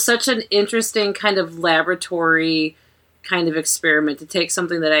it was such an interesting kind of laboratory kind of experiment to take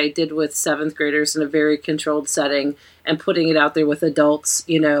something that I did with 7th graders in a very controlled setting and putting it out there with adults,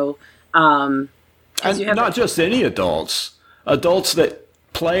 and not just any adults that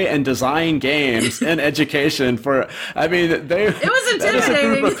play and design games in education it was intimidating. That is a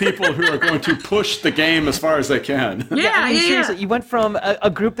group of people who are going to push the game as far as they can. Seriously, you went from a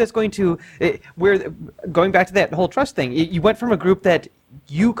group that's going to, going back to that whole trust thing, you went from a group that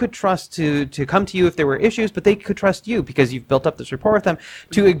you could trust to come to you if there were issues, but they could trust you because you've built up this rapport with them,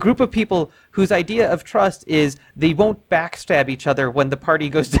 to a group of people whose idea of trust is they won't backstab each other when the party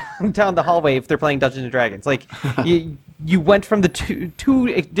goes down the hallway if they're playing Dungeons & Dragons. Like, you went from the two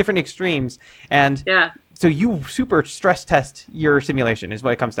different extremes, and so you super stress test your simulation is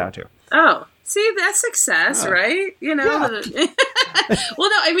what it comes down to. Oh, see, that's success, right? Well,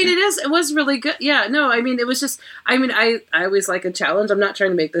 no, I mean, it was really good. Yeah, no, I mean, it was just, I always like a challenge. I'm not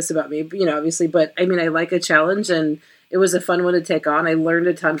trying to make this about me, obviously, but I mean, I like a challenge, and it was a fun one to take on. I learned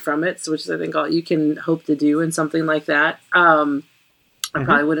a ton from it, which is, I think, all you can hope to do in something like that. I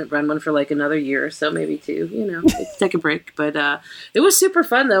probably wouldn't run one for like another year or so, maybe 2, take a break. But it was super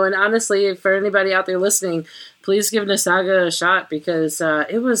fun, though. And honestly, for anybody out there listening, please give Nasaga a shot, because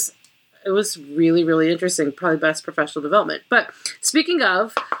it was really, really interesting. Probably best professional development. But speaking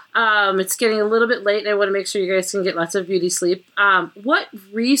of, it's getting a little bit late, and I want to make sure you guys can get lots of beauty sleep. What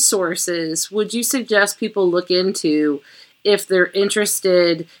resources would you suggest people look into if they're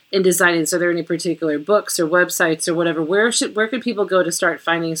interested in designing? So are there any particular books or websites or whatever? Where could people go to start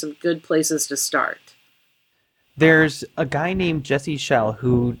finding some good places to start? There's a guy named Jesse Schell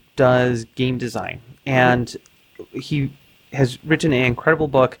who does game design, and he has written an incredible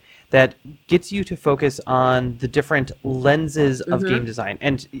book that gets you to focus on the different lenses of game design.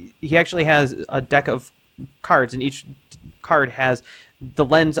 And he actually has a deck of cards, and each card has the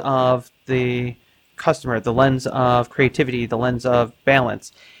lens of the customer, the lens of creativity, the lens of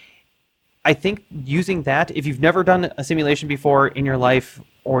balance. I think using that, if you've never done a simulation before in your life,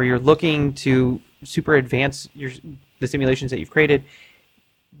 or you're looking to super advance the simulations that you've created,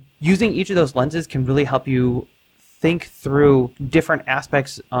 using each of those lenses can really help you think through different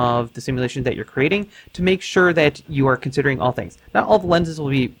aspects of the simulation that you're creating to make sure that you are considering all things. Not all the lenses will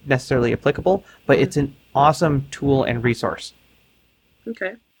be necessarily applicable, but it's an awesome tool and resource.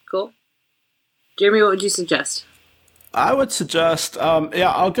 Okay, cool. Jeremy, what would you suggest? I would suggest,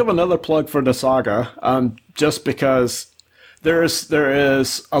 I'll give another plug for Nasaga, just because there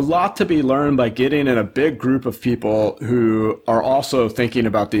is a lot to be learned by getting in a big group of people who are also thinking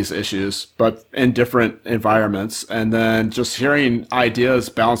about these issues, but in different environments, and then just hearing ideas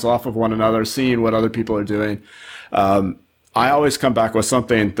bounce off of one another, seeing what other people are doing. I always come back with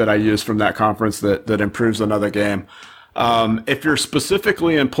something that I use from that conference that improves another game. If you're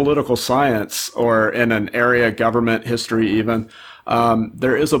specifically in political science or in an area, government history even,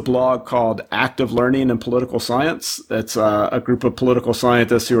 there is a blog called Active Learning in Political Science. It's a group of political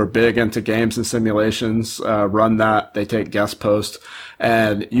scientists who are big into games and simulations, run that. They take guest posts,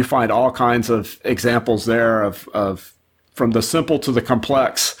 and you find all kinds of examples there of from the simple to the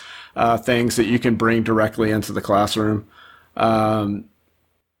complex things that you can bring directly into the classroom. And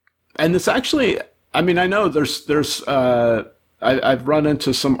it's actually, I mean, I know I've run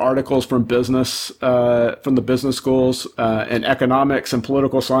into some articles from business, from the business schools, in economics and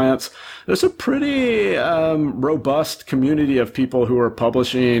political science. There's a pretty robust community of people who are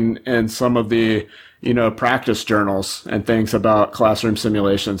publishing in some of the, practice journals and things about classroom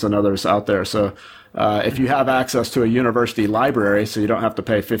simulations and others out there. So if you have access to a university library, so you don't have to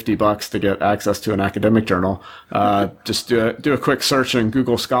pay $50 to get access to an academic journal, just do a quick search in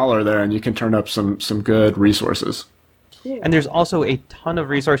Google Scholar there, and you can turn up some good resources. And there's also a ton of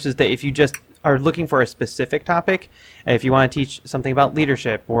resources that if you just are looking for a specific topic, if you want to teach something about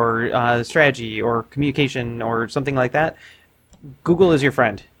leadership or strategy or communication or something like that, Google is your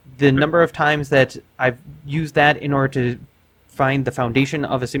friend. The number of times that I've used that in order to find the foundation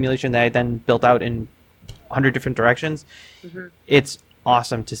of a simulation that I then built out in 100 different directions, it's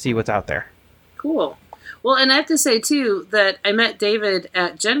awesome to see what's out there. Cool. Well, and I have to say, too, that I met David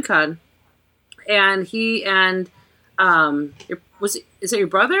at Gen Con, and he and... is it your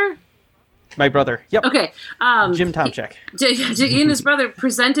brother? My brother. Yep. Okay. Jim Tomczyk. He and his brother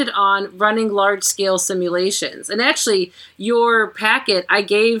presented on running large-scale simulations. And actually, your packet I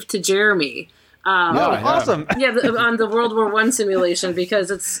gave to Jeremy. Awesome. On the World War I simulation,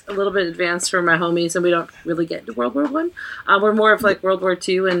 because it's a little bit advanced for my homies, and we don't really get into World War I. We're more of like World War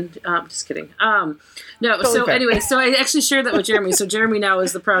II, and just kidding. No, totally so fair. Anyway, so I actually shared that with Jeremy. So Jeremy now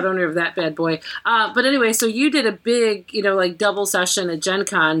is the proud owner of that bad boy. But anyway, so you did a big, double session at Gen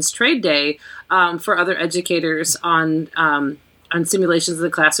Con's Trade Day for other educators on simulations of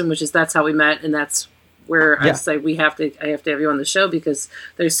the classroom, that's how we met, and that's where I say I have to have you on the show because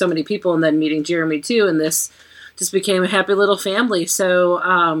there's so many people, and then meeting Jeremy too, and this just became a happy little family.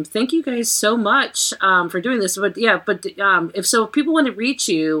 So thank you guys so much for doing this. But if people want to reach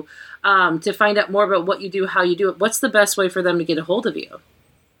you to find out more about what you do, how you do it, what's the best way for them to get a hold of you?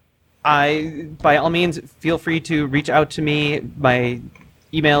 By all means, feel free to reach out to me. My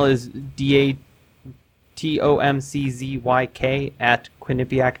email is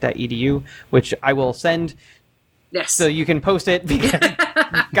tomczyk@quinnipiac.edu, which I will send. Yes. So you can post it. Because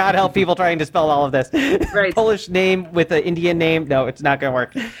God help people trying to spell all of this. Right. Polish name with an Indian name. No, it's not going to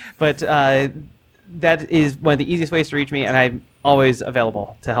work. But that is one of the easiest ways to reach me, and I'm always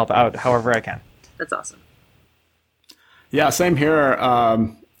available to help out however I can. That's awesome. Yeah, same here.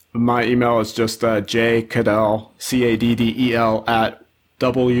 My email is just jcaddel, CADDEL, at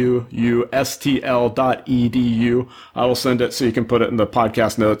wustl.edu. I will send it so you can put it in the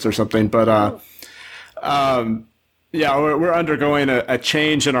podcast notes or something. But we're undergoing a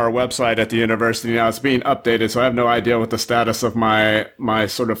change in our website at the university now. It's being updated, so I have no idea what the status of my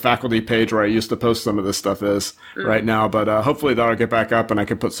sort of faculty page where I used to post some of this stuff is right now. But hopefully that'll get back up, and I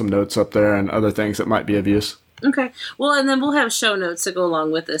can put some notes up there and other things that might be of use. Okay. Well, and then we'll have show notes to go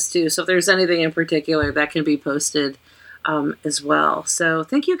along with this too. So if there's anything in particular that can be posted as well. So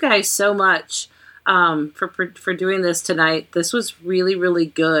thank you guys so much for doing this tonight. This was really, really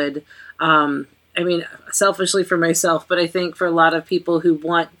good. I mean, selfishly for myself, but I think for a lot of people who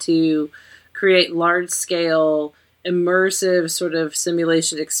want to create large-scale, immersive sort of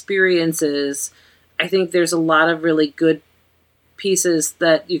simulation experiences, I think there's a lot of really good pieces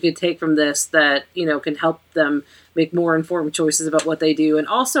that you could take from this that, can help them make more informed choices about what they do. And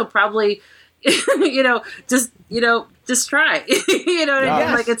also probably, just try, what I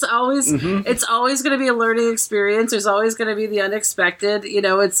mean? Like it's always going to be a learning experience. There's always going to be the unexpected,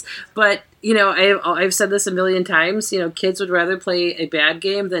 I've said this a million times, kids would rather play a bad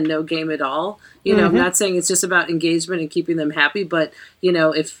game than no game at all. I'm not saying it's just about engagement and keeping them happy, but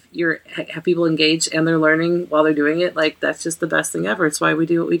if have people engage and they're learning while they're doing it, like that's just the best thing ever. It's why we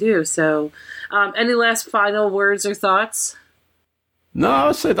do what we do. So, any last final words or thoughts? No, I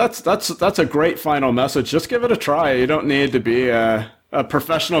would say that's a great final message. Just give it a try. You don't need to be a a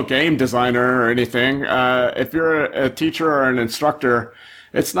professional game designer or anything. If you're a teacher or an instructor,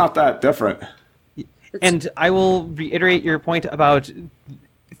 it's not that different. And I will reiterate your point about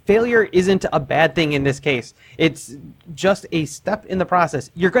failure isn't a bad thing in this case. It's just a step in the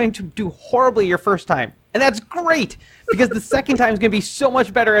process. You're going to do horribly your first time, and that's great, because the second time is going to be so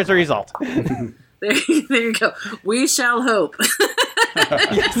much better as a result. There you go. We shall hope.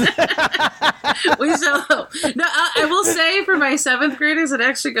 We shall hope. No, I will say for my 7th graders, it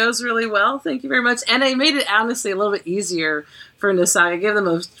actually goes really well. Thank you very much. And I made it honestly a little bit easier for Nasaga. I gave them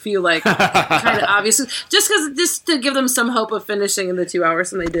a few kind of obvious, just to give them some hope of finishing in the 2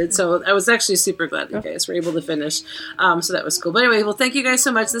 hours, and they did. So I was actually super glad you guys were able to finish. So that was cool. But anyway, well, thank you guys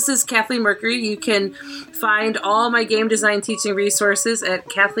so much. This is Kathleen Mercury. You can find all my game design teaching resources at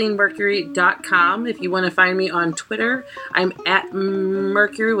KathleenMercury.com. If you want to find me on Twitter, I'm at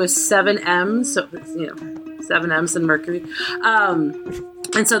Mercury with 7 M's. So, 7 M's and Mercury.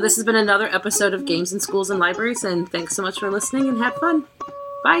 And so this has been another episode of Games in Schools and Libraries, and thanks so much for listening, and have fun.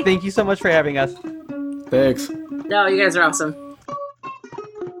 Bye. Thank you so much for having us. Thanks. No, you guys are awesome.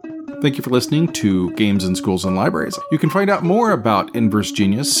 Thank you for listening to Games in Schools and Libraries. You can find out more about Inverse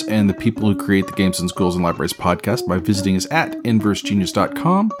Genius and the people who create the Games in Schools and Libraries podcast by visiting us at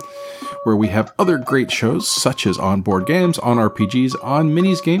inversegenius.com, where we have other great shows such as On Board Games, On RPGs, On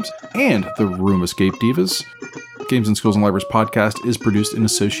Minis Games, and The Room Escape Divas. Games in Schools and Libraries podcast is produced in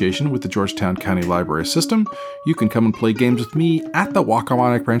association with the Georgetown County Library System. You can come and play games with me at the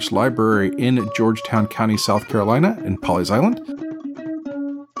Wacomic Branch Library in Georgetown County, South Carolina, in Pawleys Island.